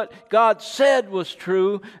what God said was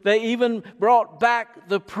true, they even brought back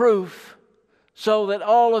the proof so that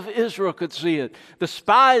all of Israel could see it. The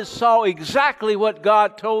spies saw exactly what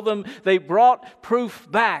God told them. They brought proof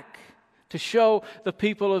back to show the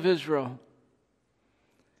people of Israel.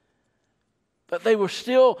 But they were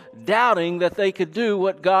still doubting that they could do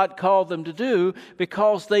what God called them to do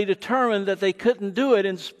because they determined that they couldn't do it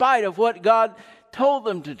in spite of what God told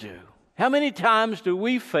them to do. How many times do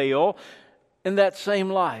we fail in that same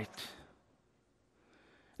light?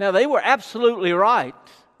 Now, they were absolutely right.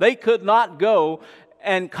 They could not go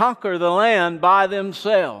and conquer the land by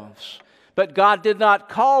themselves. But God did not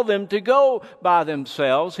call them to go by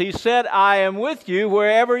themselves. He said, I am with you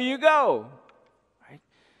wherever you go.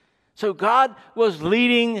 So God was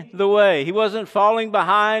leading the way. He wasn't falling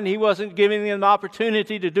behind. He wasn't giving them an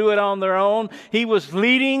opportunity to do it on their own. He was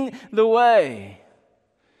leading the way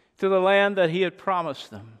to the land that He had promised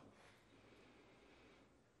them.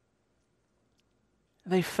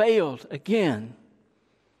 They failed again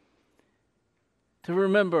to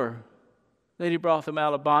remember that He brought them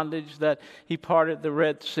out of bondage, that He parted the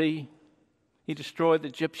Red Sea. He destroyed the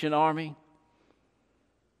Egyptian army.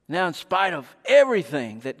 Now, in spite of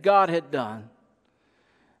everything that God had done,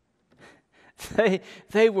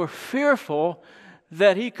 they were fearful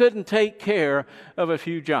that He couldn't take care of a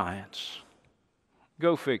few giants.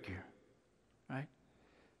 Go figure, right?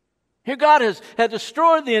 Here God had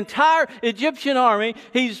destroyed the entire Egyptian army.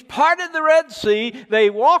 He's parted the Red Sea. They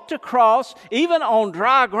walked across, even on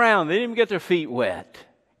dry ground. They didn't even get their feet wet.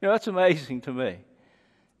 You know, that's amazing to me.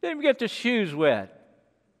 They didn't even get their shoes wet.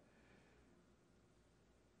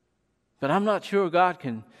 But I'm not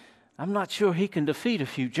sure He can defeat a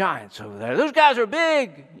few giants over there. Those guys are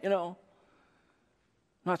big, you know.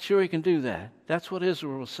 Not sure He can do that. That's what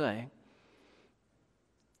Israel was saying.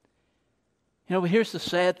 You know, but here's the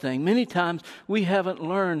sad thing. Many times we haven't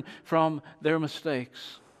learned from their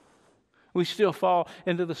mistakes. We still fall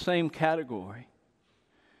into the same category.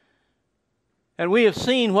 And we have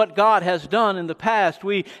seen what God has done in the past.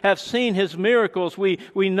 We have seen His miracles. We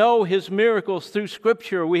know His miracles through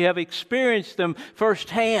Scripture. We have experienced them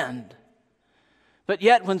firsthand. But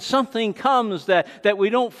yet when something comes that we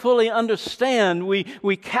don't fully understand,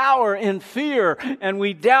 we cower in fear and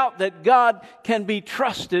we doubt that God can be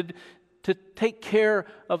trusted to take care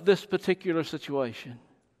of this particular situation.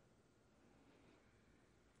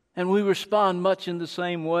 And we respond much in the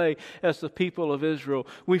same way as the people of Israel.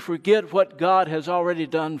 We forget what God has already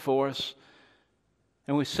done for us,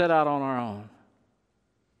 and we set out on our own.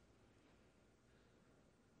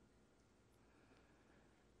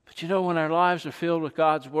 But you know, when our lives are filled with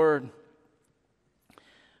God's Word,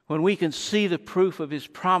 when we can see the proof of His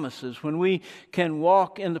promises, when we can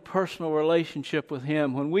walk in the personal relationship with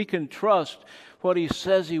Him, when we can trust what He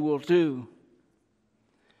says He will do,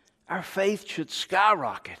 our faith should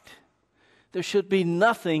skyrocket. There should be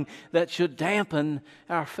nothing that should dampen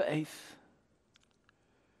our faith.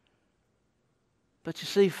 But you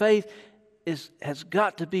see, faith has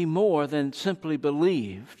got to be more than simply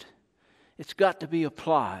believed. It's got to be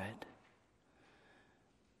applied.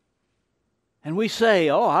 And we say,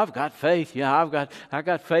 oh, I've got faith. Yeah, I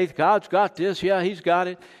got faith. God's got this. Yeah, He's got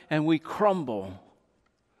it. And we crumble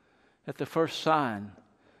at the first sign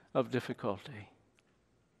of difficulty.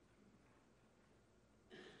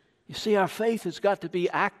 You see, our faith has got to be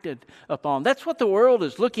acted upon. That's what the world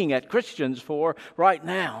is looking at Christians for right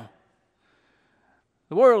now.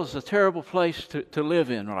 The world is a terrible place to live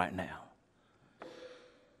in right now.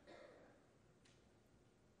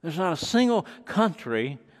 There's not a single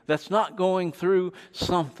country that's not going through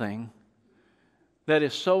something that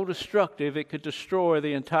is so destructive it could destroy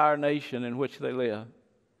the entire nation in which they live.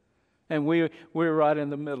 And we're right in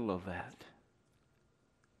the middle of that.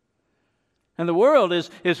 And the world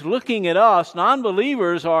is looking at us,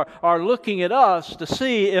 non-believers are looking at us to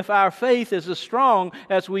see if our faith is as strong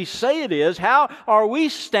as we say it is. How are we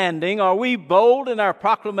standing? Are we bold in our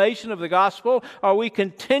proclamation of the gospel? Are we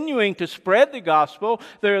continuing to spread the gospel?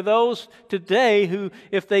 There are those today who,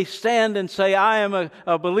 if they stand and say, I am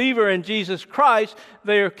a believer in Jesus Christ,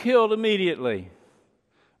 they are killed immediately.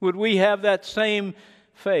 Would we have that same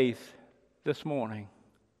faith this morning?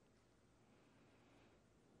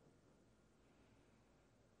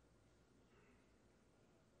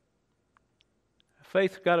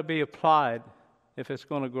 Faith's got to be applied if it's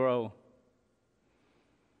going to grow.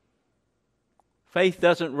 Faith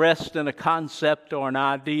doesn't rest in a concept or an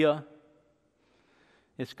idea.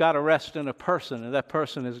 It's got to rest in a person, and that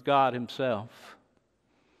person is God Himself.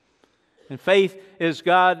 And faith is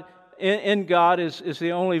God, in God is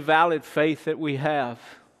the only valid faith that we have.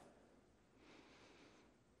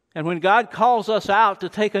 And when God calls us out to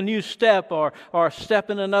take a new step or a step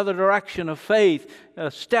in another direction of faith,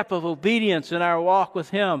 a step of obedience in our walk with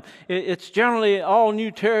Him, it's generally all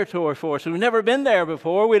new territory for us. We've never been there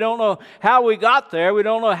before. We don't know how we got there. We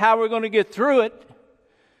don't know how we're going to get through it.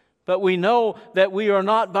 But we know that we are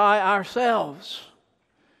not by ourselves.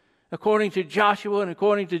 According to Joshua and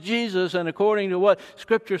according to Jesus and according to what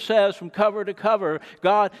Scripture says from cover to cover,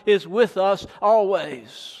 God is with us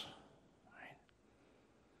always.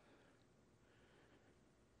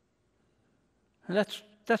 And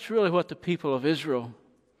that's really what the people of Israel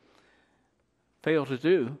failed to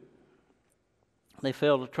do. They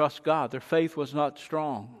failed to trust God. Their faith was not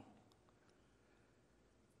strong.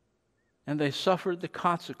 And they suffered the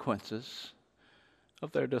consequences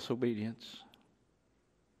of their disobedience.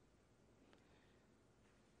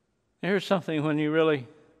 And here's something when you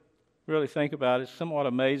really think about it, it's somewhat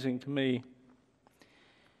amazing to me.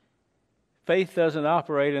 Faith doesn't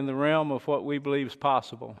operate in the realm of what we believe is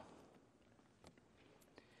possible.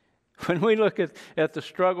 When we look at the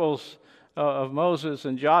struggles of Moses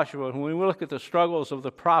and Joshua, when we look at the struggles of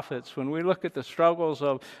the prophets, when we look at the struggles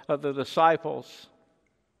of the disciples,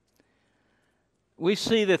 we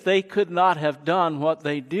see that they could not have done what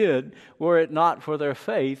they did were it not for their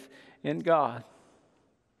faith in God.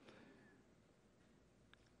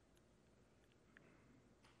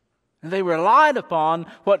 And they relied upon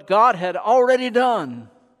what God had already done,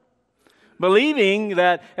 believing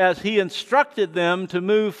that as He instructed them to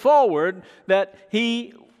move forward, that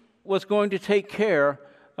He was going to take care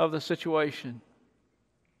of the situation.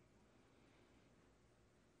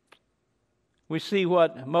 We see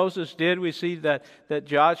what Moses did. We see that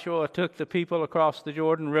Joshua took the people across the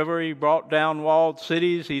Jordan River. He brought down walled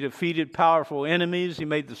cities. He defeated powerful enemies. He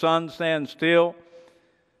made the sun stand still.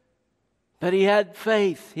 But he had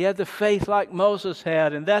faith. He had the faith like Moses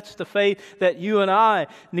had. And that's the faith that you and I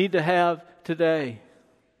need to have today.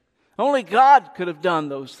 Only God could have done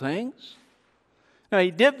those things. Now, He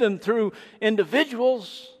did them through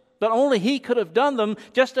individuals, but only He could have done them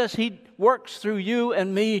just as He works through you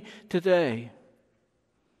and me today.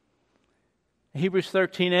 Hebrews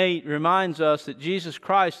 13:8 reminds us that Jesus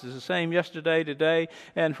Christ is the same yesterday, today,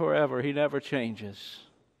 and forever. He never changes.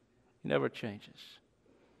 He never changes.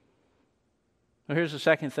 Now, here's the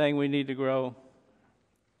second thing we need to grow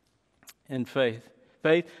in faith.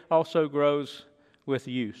 Faith also grows with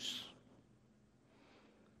use.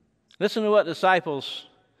 Listen to what disciples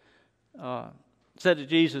said to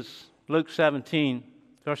Jesus, Luke 17,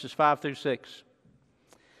 verses 5 through 6.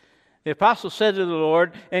 The apostles said to the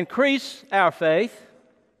Lord, "Increase our faith."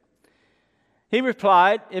 He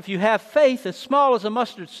replied, "If you have faith as small as a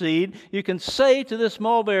mustard seed, you can say to this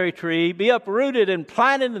mulberry tree, 'Be uprooted and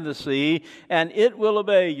planted in the sea,' and it will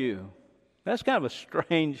obey you." That's kind of a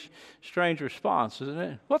strange response, isn't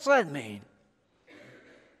it? What's that mean?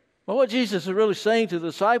 Well, what Jesus is really saying to the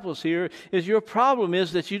disciples here is your problem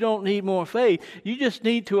is that you don't need more faith. You just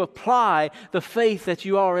need to apply the faith that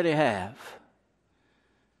you already have.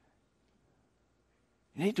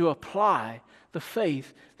 You need to apply the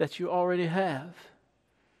faith that you already have.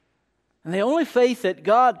 And the only faith that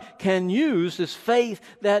God can use is faith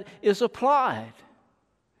that is applied.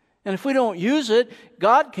 And if we don't use it,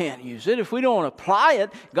 God can't use it. If we don't apply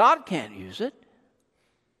it, God can't use it.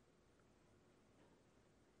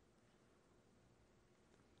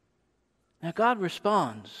 Now, God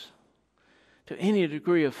responds to any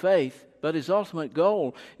degree of faith, but His ultimate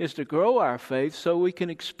goal is to grow our faith so we can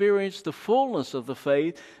experience the fullness of the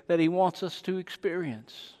faith that He wants us to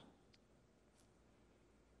experience.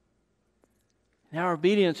 Now, our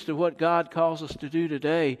obedience to what God calls us to do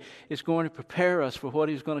today is going to prepare us for what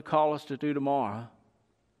He's going to call us to do tomorrow.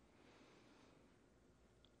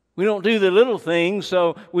 We don't do the little things,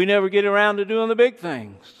 so we never get around to doing the big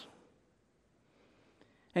things.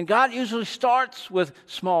 And God usually starts with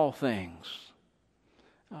small things.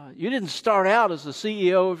 You didn't start out as the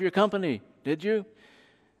CEO of your company, did you?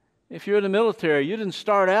 If you're in the military, you didn't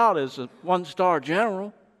start out as a one-star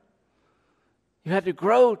general. You had to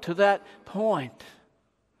grow to that point.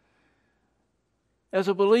 As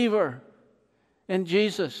a believer in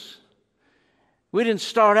Jesus, we didn't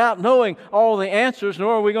start out knowing all the answers,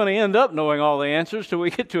 nor are we going to end up knowing all the answers till we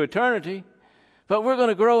get to eternity. But we're going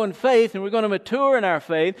to grow in faith and we're going to mature in our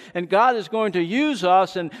faith, and God is going to use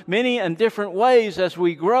us in many and different ways as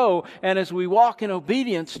we grow and as we walk in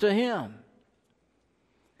obedience to Him.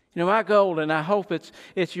 You know, my goal, and I hope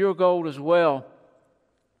it's your goal as well,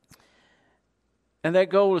 and that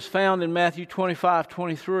goal is found in Matthew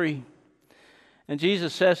 25:23. And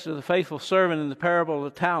Jesus says to the faithful servant in the parable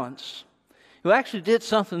of the talents, who actually did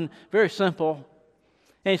something very simple.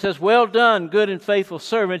 And He says, "Well done, good and faithful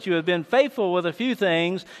servant. You have been faithful with a few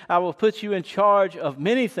things. I will put you in charge of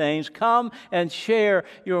many things. Come and share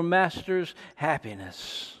your master's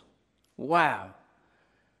happiness." Wow.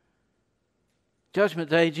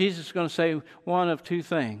 Judgment Day, Jesus is going to say one of two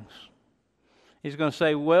things. He's going to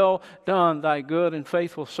say, "Well done, thy good and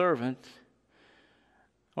faithful servant."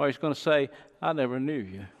 Or He's going to say, "I never knew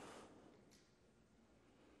you."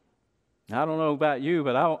 I don't know about you,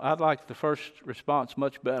 but I'd like the first response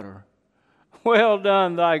much better. "Well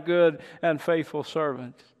done, thy good and faithful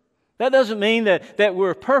servant." That doesn't mean that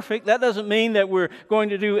we're perfect. That doesn't mean that we're going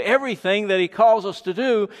to do everything that He calls us to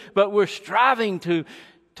do, but we're striving to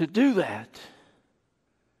do that.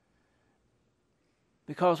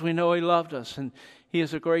 Because we know He loved us and He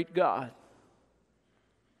is a great God.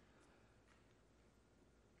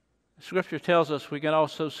 Scripture tells us we can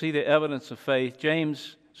also see the evidence of faith.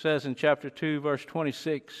 James says in chapter 2, verse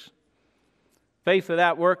 26, "Faith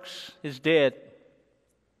without works is dead."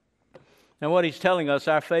 And what he's telling us,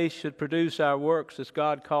 our faith should produce our works as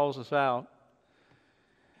God calls us out.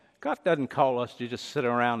 God doesn't call us to just sit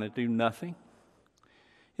around and do nothing.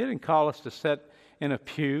 He didn't call us to sit in a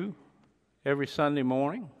pew every Sunday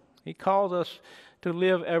morning. He calls us to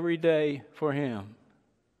live every day for Him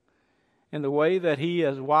in the way that He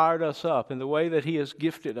has wired us up, in the way that He has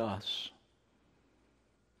gifted us.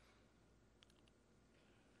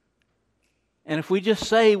 And if we just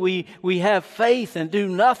say we have faith and do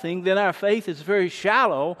nothing, then our faith is very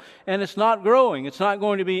shallow and it's not growing. It's not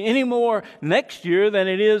going to be any more next year than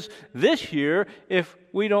it is this year if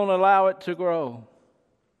we don't allow it to grow.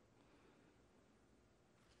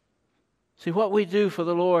 See, what we do for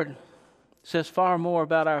the Lord says far more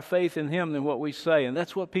about our faith in Him than what we say. And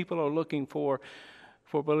that's what people are looking for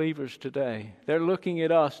believers today. They're looking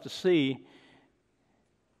at us to see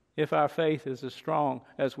if our faith is as strong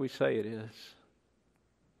as we say it is.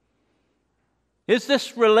 Is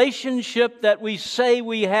this relationship that we say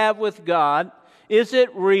we have with God, is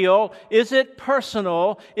it real? Is it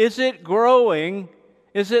personal? Is it growing?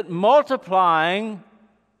 Is it multiplying?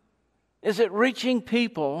 Is it reaching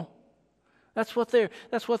people? That's what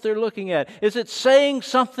they're looking at. Is it saying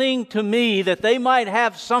something to me that they might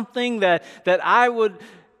have something that I would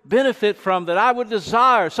benefit from, that I would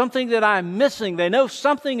desire, something that I'm missing? They know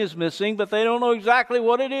something is missing, but they don't know exactly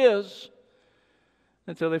what it is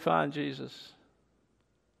until they find Jesus.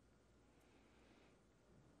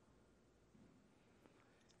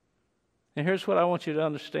 And here's what I want you to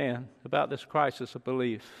understand about this crisis of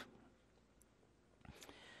belief.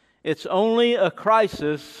 It's only a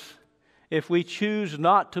crisis if we choose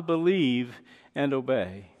not to believe and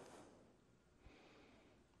obey.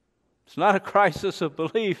 It's not a crisis of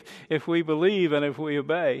belief if we believe and if we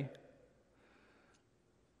obey.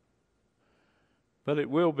 But it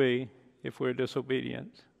will be if we're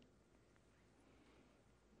disobedient.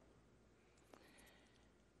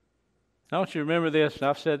 I want you to remember this, and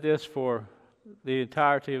I've said this for the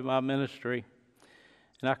entirety of my ministry,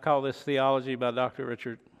 and I call this theology by Dr.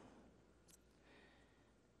 Richard.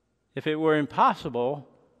 If it were impossible,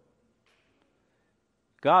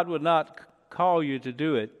 God would not call you to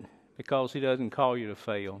do it because He doesn't call you to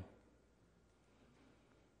fail.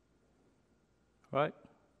 Right?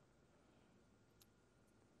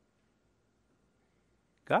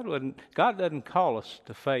 God doesn't call us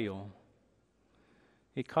to fail.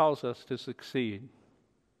 He calls us to succeed.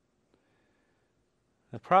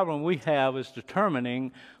 The problem we have is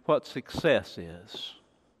determining what success is.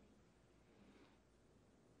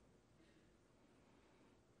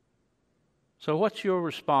 So what's your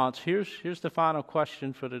response? Here's the final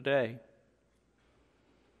question for today.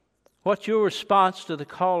 What's your response to the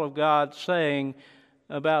call of God saying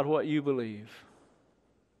about what you believe?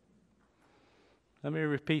 Let me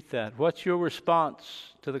repeat that. What's your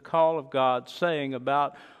response to the call of God saying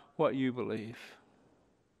about what you believe?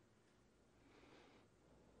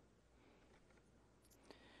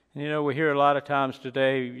 And we hear a lot of times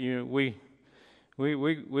today, we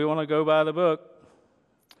want to go by the book.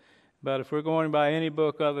 But if we're going by any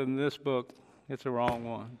book other than this book, it's the wrong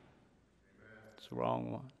one. It's the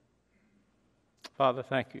wrong one. Father,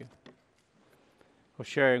 thank you for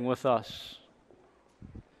sharing with us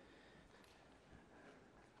the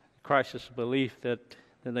crisis of belief that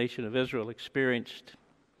the nation of Israel experienced.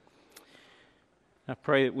 I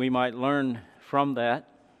pray that we might learn from that.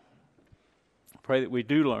 I pray that we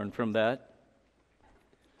do learn from that.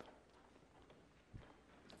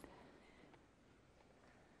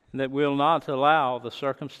 And that we'll not allow the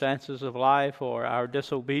circumstances of life or our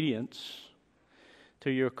disobedience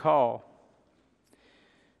to your call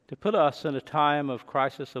to put us in a time of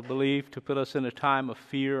crisis of belief, to put us in a time of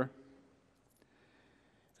fear.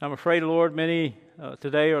 I'm afraid, Lord, many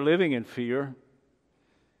today are living in fear,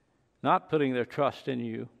 not putting their trust in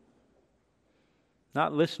you,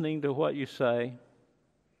 not listening to what you say,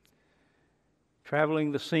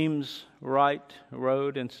 traveling the seems right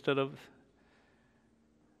road instead of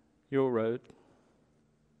your road.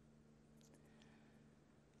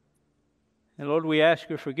 And Lord, we ask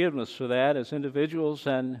your forgiveness for that as individuals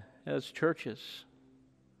and as churches.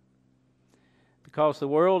 Because the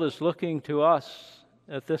world is looking to us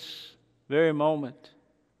at this very moment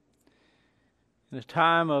in a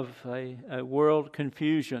time of a world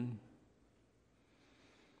confusion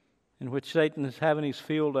in which Satan is having his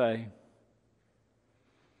field day.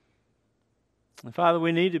 And Father,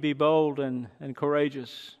 we need to be bold and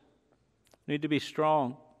courageous. We need to be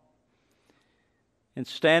strong in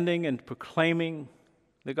standing and proclaiming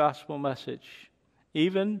the gospel message,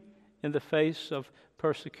 even in the face of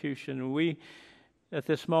persecution. We, at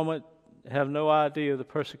this moment, have no idea of the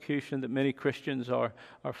persecution that many Christians are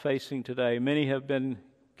facing today. Many have been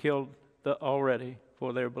killed already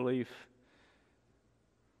for their belief.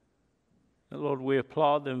 And Lord, we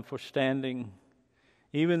applaud them for standing,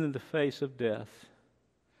 even in the face of death,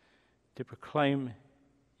 to proclaim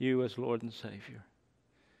you as Lord and Savior.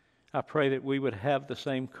 I pray that we would have the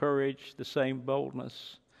same courage, the same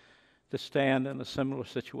boldness to stand in a similar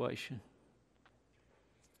situation.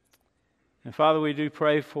 And Father, we do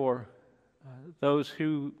pray for those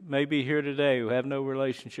who may be here today who have no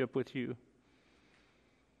relationship with you.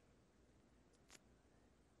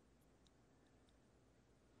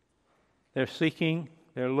 They're seeking,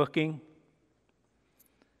 they're looking.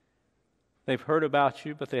 They've heard about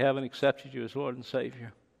you, but they haven't accepted you as Lord and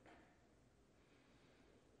Savior.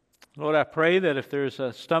 Lord, I pray that if there's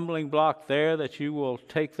a stumbling block there, that you will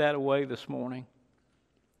take that away this morning.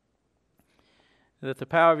 That the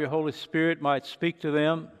power of your Holy Spirit might speak to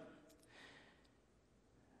them.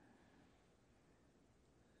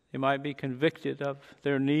 They might be convicted of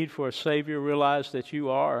their need for a Savior, realize that you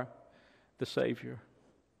are the Savior.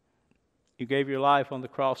 You gave your life on the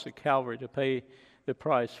cross at Calvary to pay the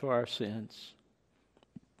price for our sins,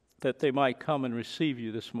 that they might come and receive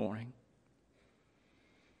you this morning.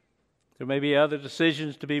 There may be other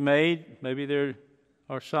decisions to be made. Maybe there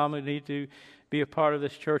are some who need to be a part of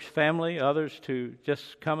this church family, others to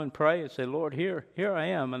just come and pray and say, Lord, here I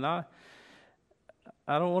am, and I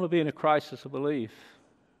don't want to be in a crisis of belief.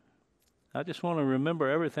 I just want to remember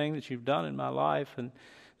everything that you've done in my life and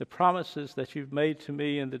the promises that you've made to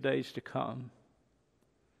me in the days to come.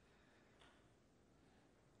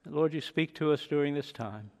 And Lord, you speak to us during this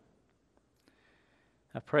time.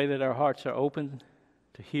 I pray that our hearts are open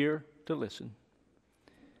to hear, to listen,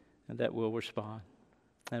 and that we'll respond.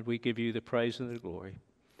 And we give you the praise and the glory.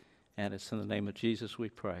 And it's in the name of Jesus we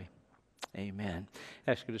pray. Amen.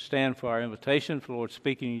 I ask you to stand for our invitation. For the Lord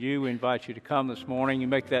speaking to you, we invite you to come this morning. You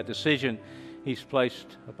make that decision He's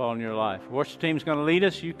placed upon your life. The worship team's going to lead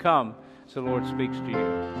us. You come as the Lord speaks to you.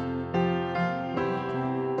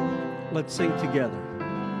 Let's sing together.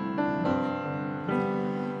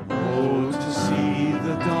 Oh, to see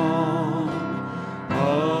the dawn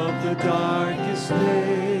of the darkest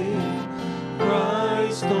day,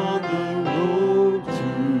 Christ on the road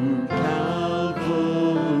to Calvary,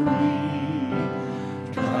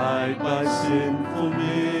 tried by sinful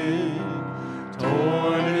men,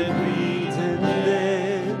 torn and beaten,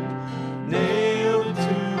 then nailed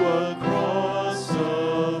to a cross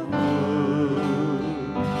of wood.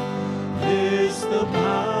 This the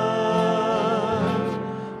power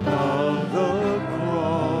of the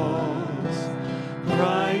cross.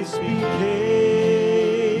 Christ became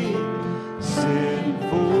sin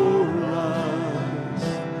for us,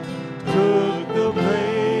 took the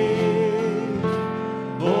blame,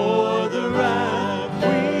 bore the wrath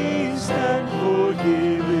we stand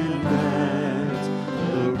forgiven at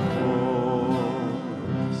the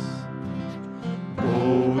cross.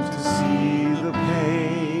 Oh, to see the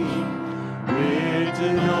pain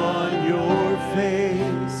written on your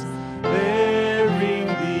face, bearing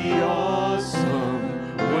the awesome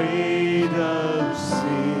weight of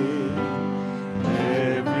sin.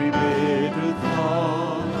 Every bitter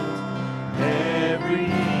thought, every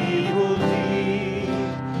evil deed,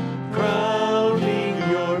 crowning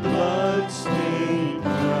your blood-stained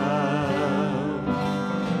crown.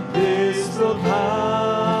 This the power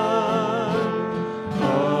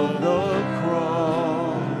of the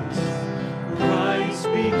cross. Christ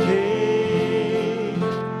became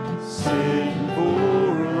sin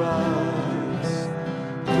for us,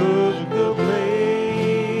 took the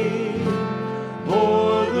blame,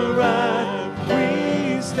 bore the wrath we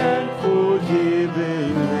stand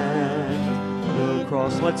forgiven at the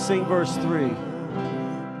cross. Let's sing verse 3.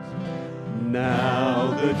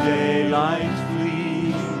 Now the daylight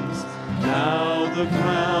flees, now the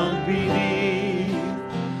ground beneath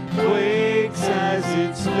quakes as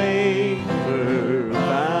its maker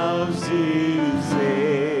bows his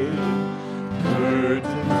head.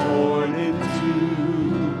 Curtain torn in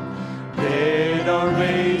two, dead are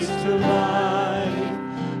raised to life,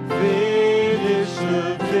 finish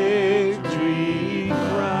the victory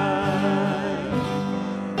cry.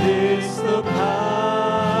 This the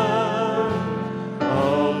power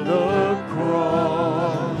of the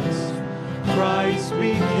cross. Christ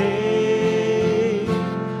became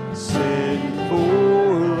sin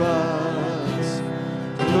for us,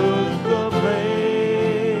 took the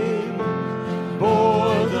blame,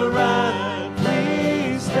 bore the wrath we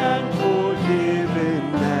stand forgiven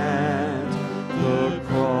at the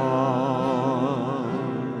cross.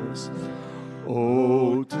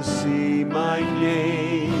 Oh, to see my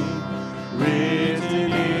name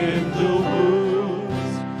written in the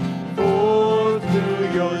wounds, for through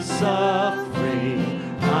your suffering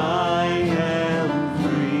I am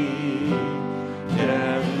free.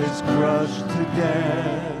 Death is crushed to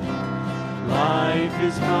death, life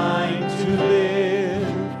is mine to live,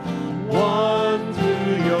 won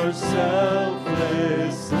through your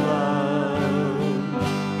selfless love.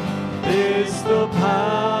 This the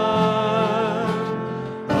power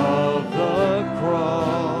of the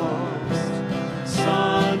cross,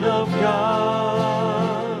 Son of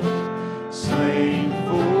God, slain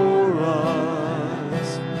for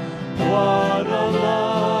us. What a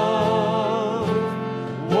love,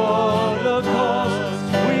 what a cause,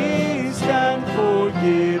 we stand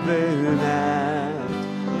forgiven at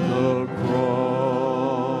the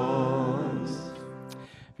cross.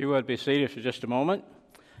 If you would be seated for just a moment.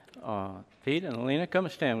 Pete and Alina, come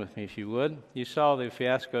and stand with me if you would. You saw the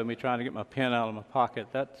fiasco of me trying to get my pen out of my pocket.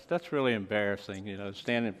 That's really embarrassing,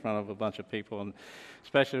 stand in front of a bunch of people, and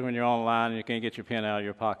especially when you're online and you can't get your pen out of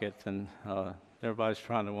your pocket, and everybody's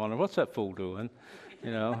trying to wonder, what's that fool doing?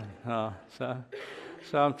 So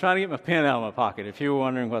I'm trying to get my pen out of my pocket, if you were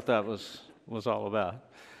wondering what that was all about.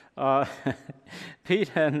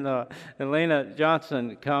 Pete and Elena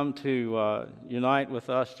Johnson come to unite with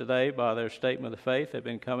us today by their statement of faith. They've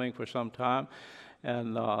been coming for some time,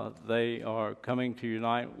 and they are coming to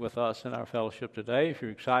unite with us in our fellowship today. If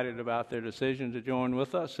you're excited about their decision to join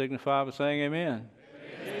with us, signify by saying amen.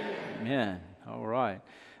 Amen. Amen. All right.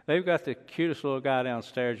 they've got the cutest little guy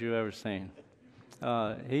downstairs you've ever seen.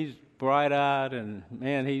 He's bright-eyed, and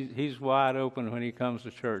man, he's wide open when he comes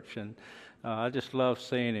to church, and I just love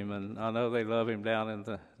seeing him, and I know they love him down in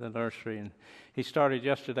the nursery. And he started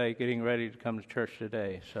yesterday, getting ready to come to church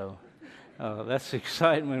today. So that's the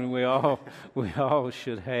excitement we all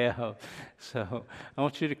should have. So I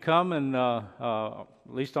want you to come and at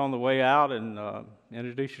least on the way out and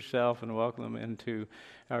introduce yourself and welcome them into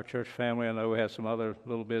our church family. I know we have some other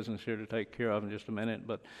little business here to take care of in just a minute,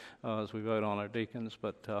 but as we vote on our deacons.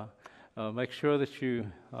 But make sure that you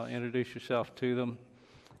introduce yourself to them.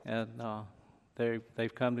 And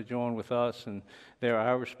they've come to join with us, and they're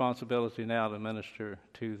our responsibility now to minister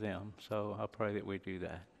to them. So I pray that we do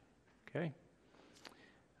that. Okay?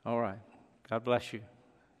 All right. God bless you.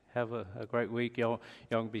 Have a great week. Y'all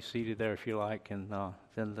can be seated there if you like, and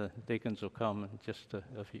then the deacons will come in just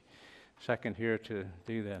a few seconds here to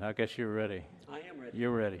do that. I guess you're ready. I am ready.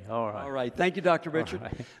 You're ready. All right. All right. Thank you, Dr. Richard.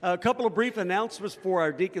 Right. A couple of brief announcements before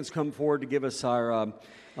our deacons come forward to give us our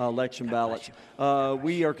election ballots.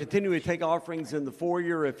 We are continuing to take offerings in the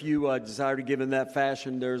foyer. If you desire to give in that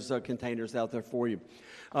fashion, there's containers out there for you.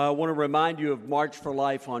 I want to remind you of March for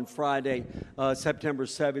Life on Friday, September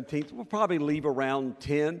 17th. We'll probably leave around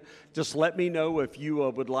 10. Just let me know if you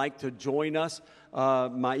would like to join us.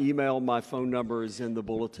 My email, my phone number is in the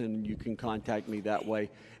bulletin. You can contact me that way,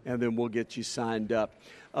 and then we'll get you signed up.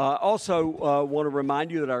 Also, want to remind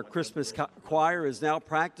you that our Christmas choir is now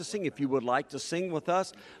practicing. If you would like to sing with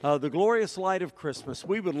us, The Glorious Light of Christmas,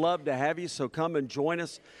 we would love to have you, so come and join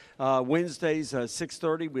us Wednesdays,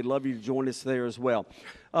 6:30. We'd love you to join us there as well.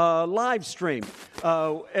 Live stream.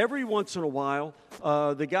 Every once in a while,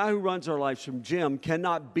 the guy who runs our live stream, Jim,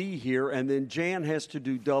 cannot be here, and then Jan has to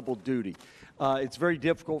do double duty. It's very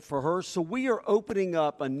difficult for her, so we are opening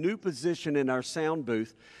up a new position in our sound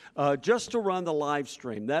booth just to run the live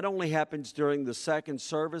stream. That only happens during the second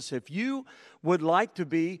service. If you would like to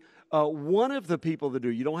be one of the people that do,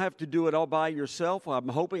 you don't have to do it all by yourself. I'm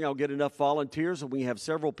hoping I'll get enough volunteers and we have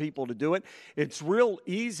several people to do it. It's real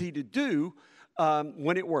easy to do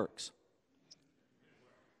when it works.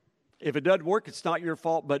 If it doesn't work, it's not your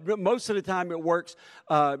fault, but most of the time it works.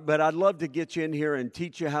 But I'd love to get you in here and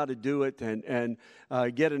teach you how to do it and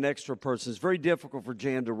get an extra person. It's very difficult for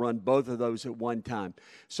Jan to run both of those at one time.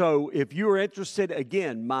 So if you're interested,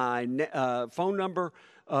 again, my phone number,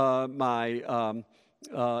 my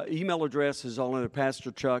email address is all under Pastor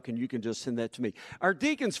Chuck, and you can just send that to me. Our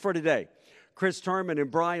deacons for today, Chris Terman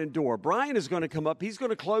and Brian Dorr. Brian is going to come up. He's going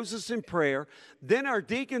to close us in prayer. Then our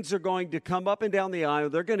deacons are going to come up and down the aisle.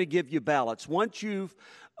 They're going to give you ballots. Once you've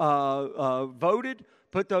voted,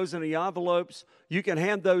 put those in the envelopes. You can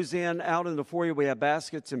hand those in out in the foyer. We have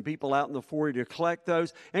baskets and people out in the foyer to collect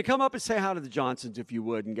those. And come up and say hi to the Johnsons if you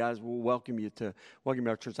would. And guys, we'll welcome you to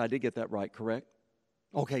our church. I did get that right, correct?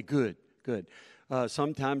 Okay, good.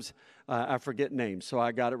 Sometimes I forget names, so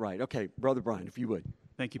I got it right. Okay, Brother Brian, if you would.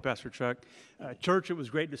 Thank you, Pastor Chuck. Church, it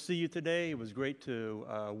was great to see you today. It was great to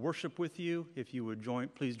worship with you. If you would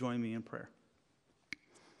please join me in prayer.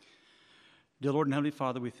 Dear Lord and Heavenly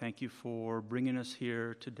Father, we thank you for bringing us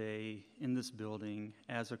here today in this building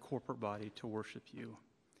as a corporate body to worship you.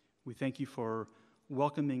 We thank you for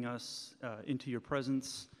welcoming us into your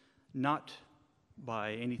presence, not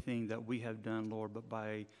by anything that we have done, Lord, but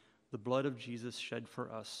by the blood of Jesus shed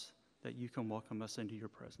for us, that you can welcome us into your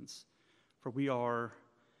presence. For we are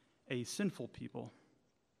a sinful people.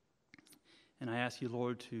 And I ask you,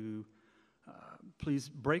 Lord, to please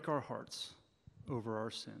break our hearts over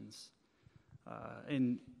our sins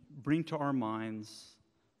and bring to our minds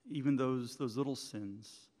even those little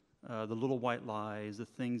sins, the little white lies, the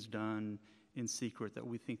things done in secret that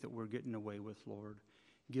we think that we're getting away with, Lord.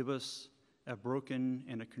 Give us a broken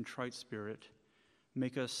and a contrite spirit.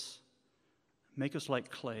 Make us like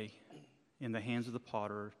clay in the hands of the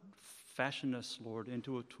potter. Fashion us, Lord,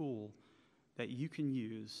 into a tool that you can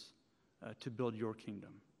use to build your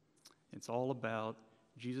kingdom. It's all about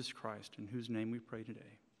Jesus Christ, in whose name we pray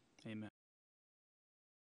today. Amen.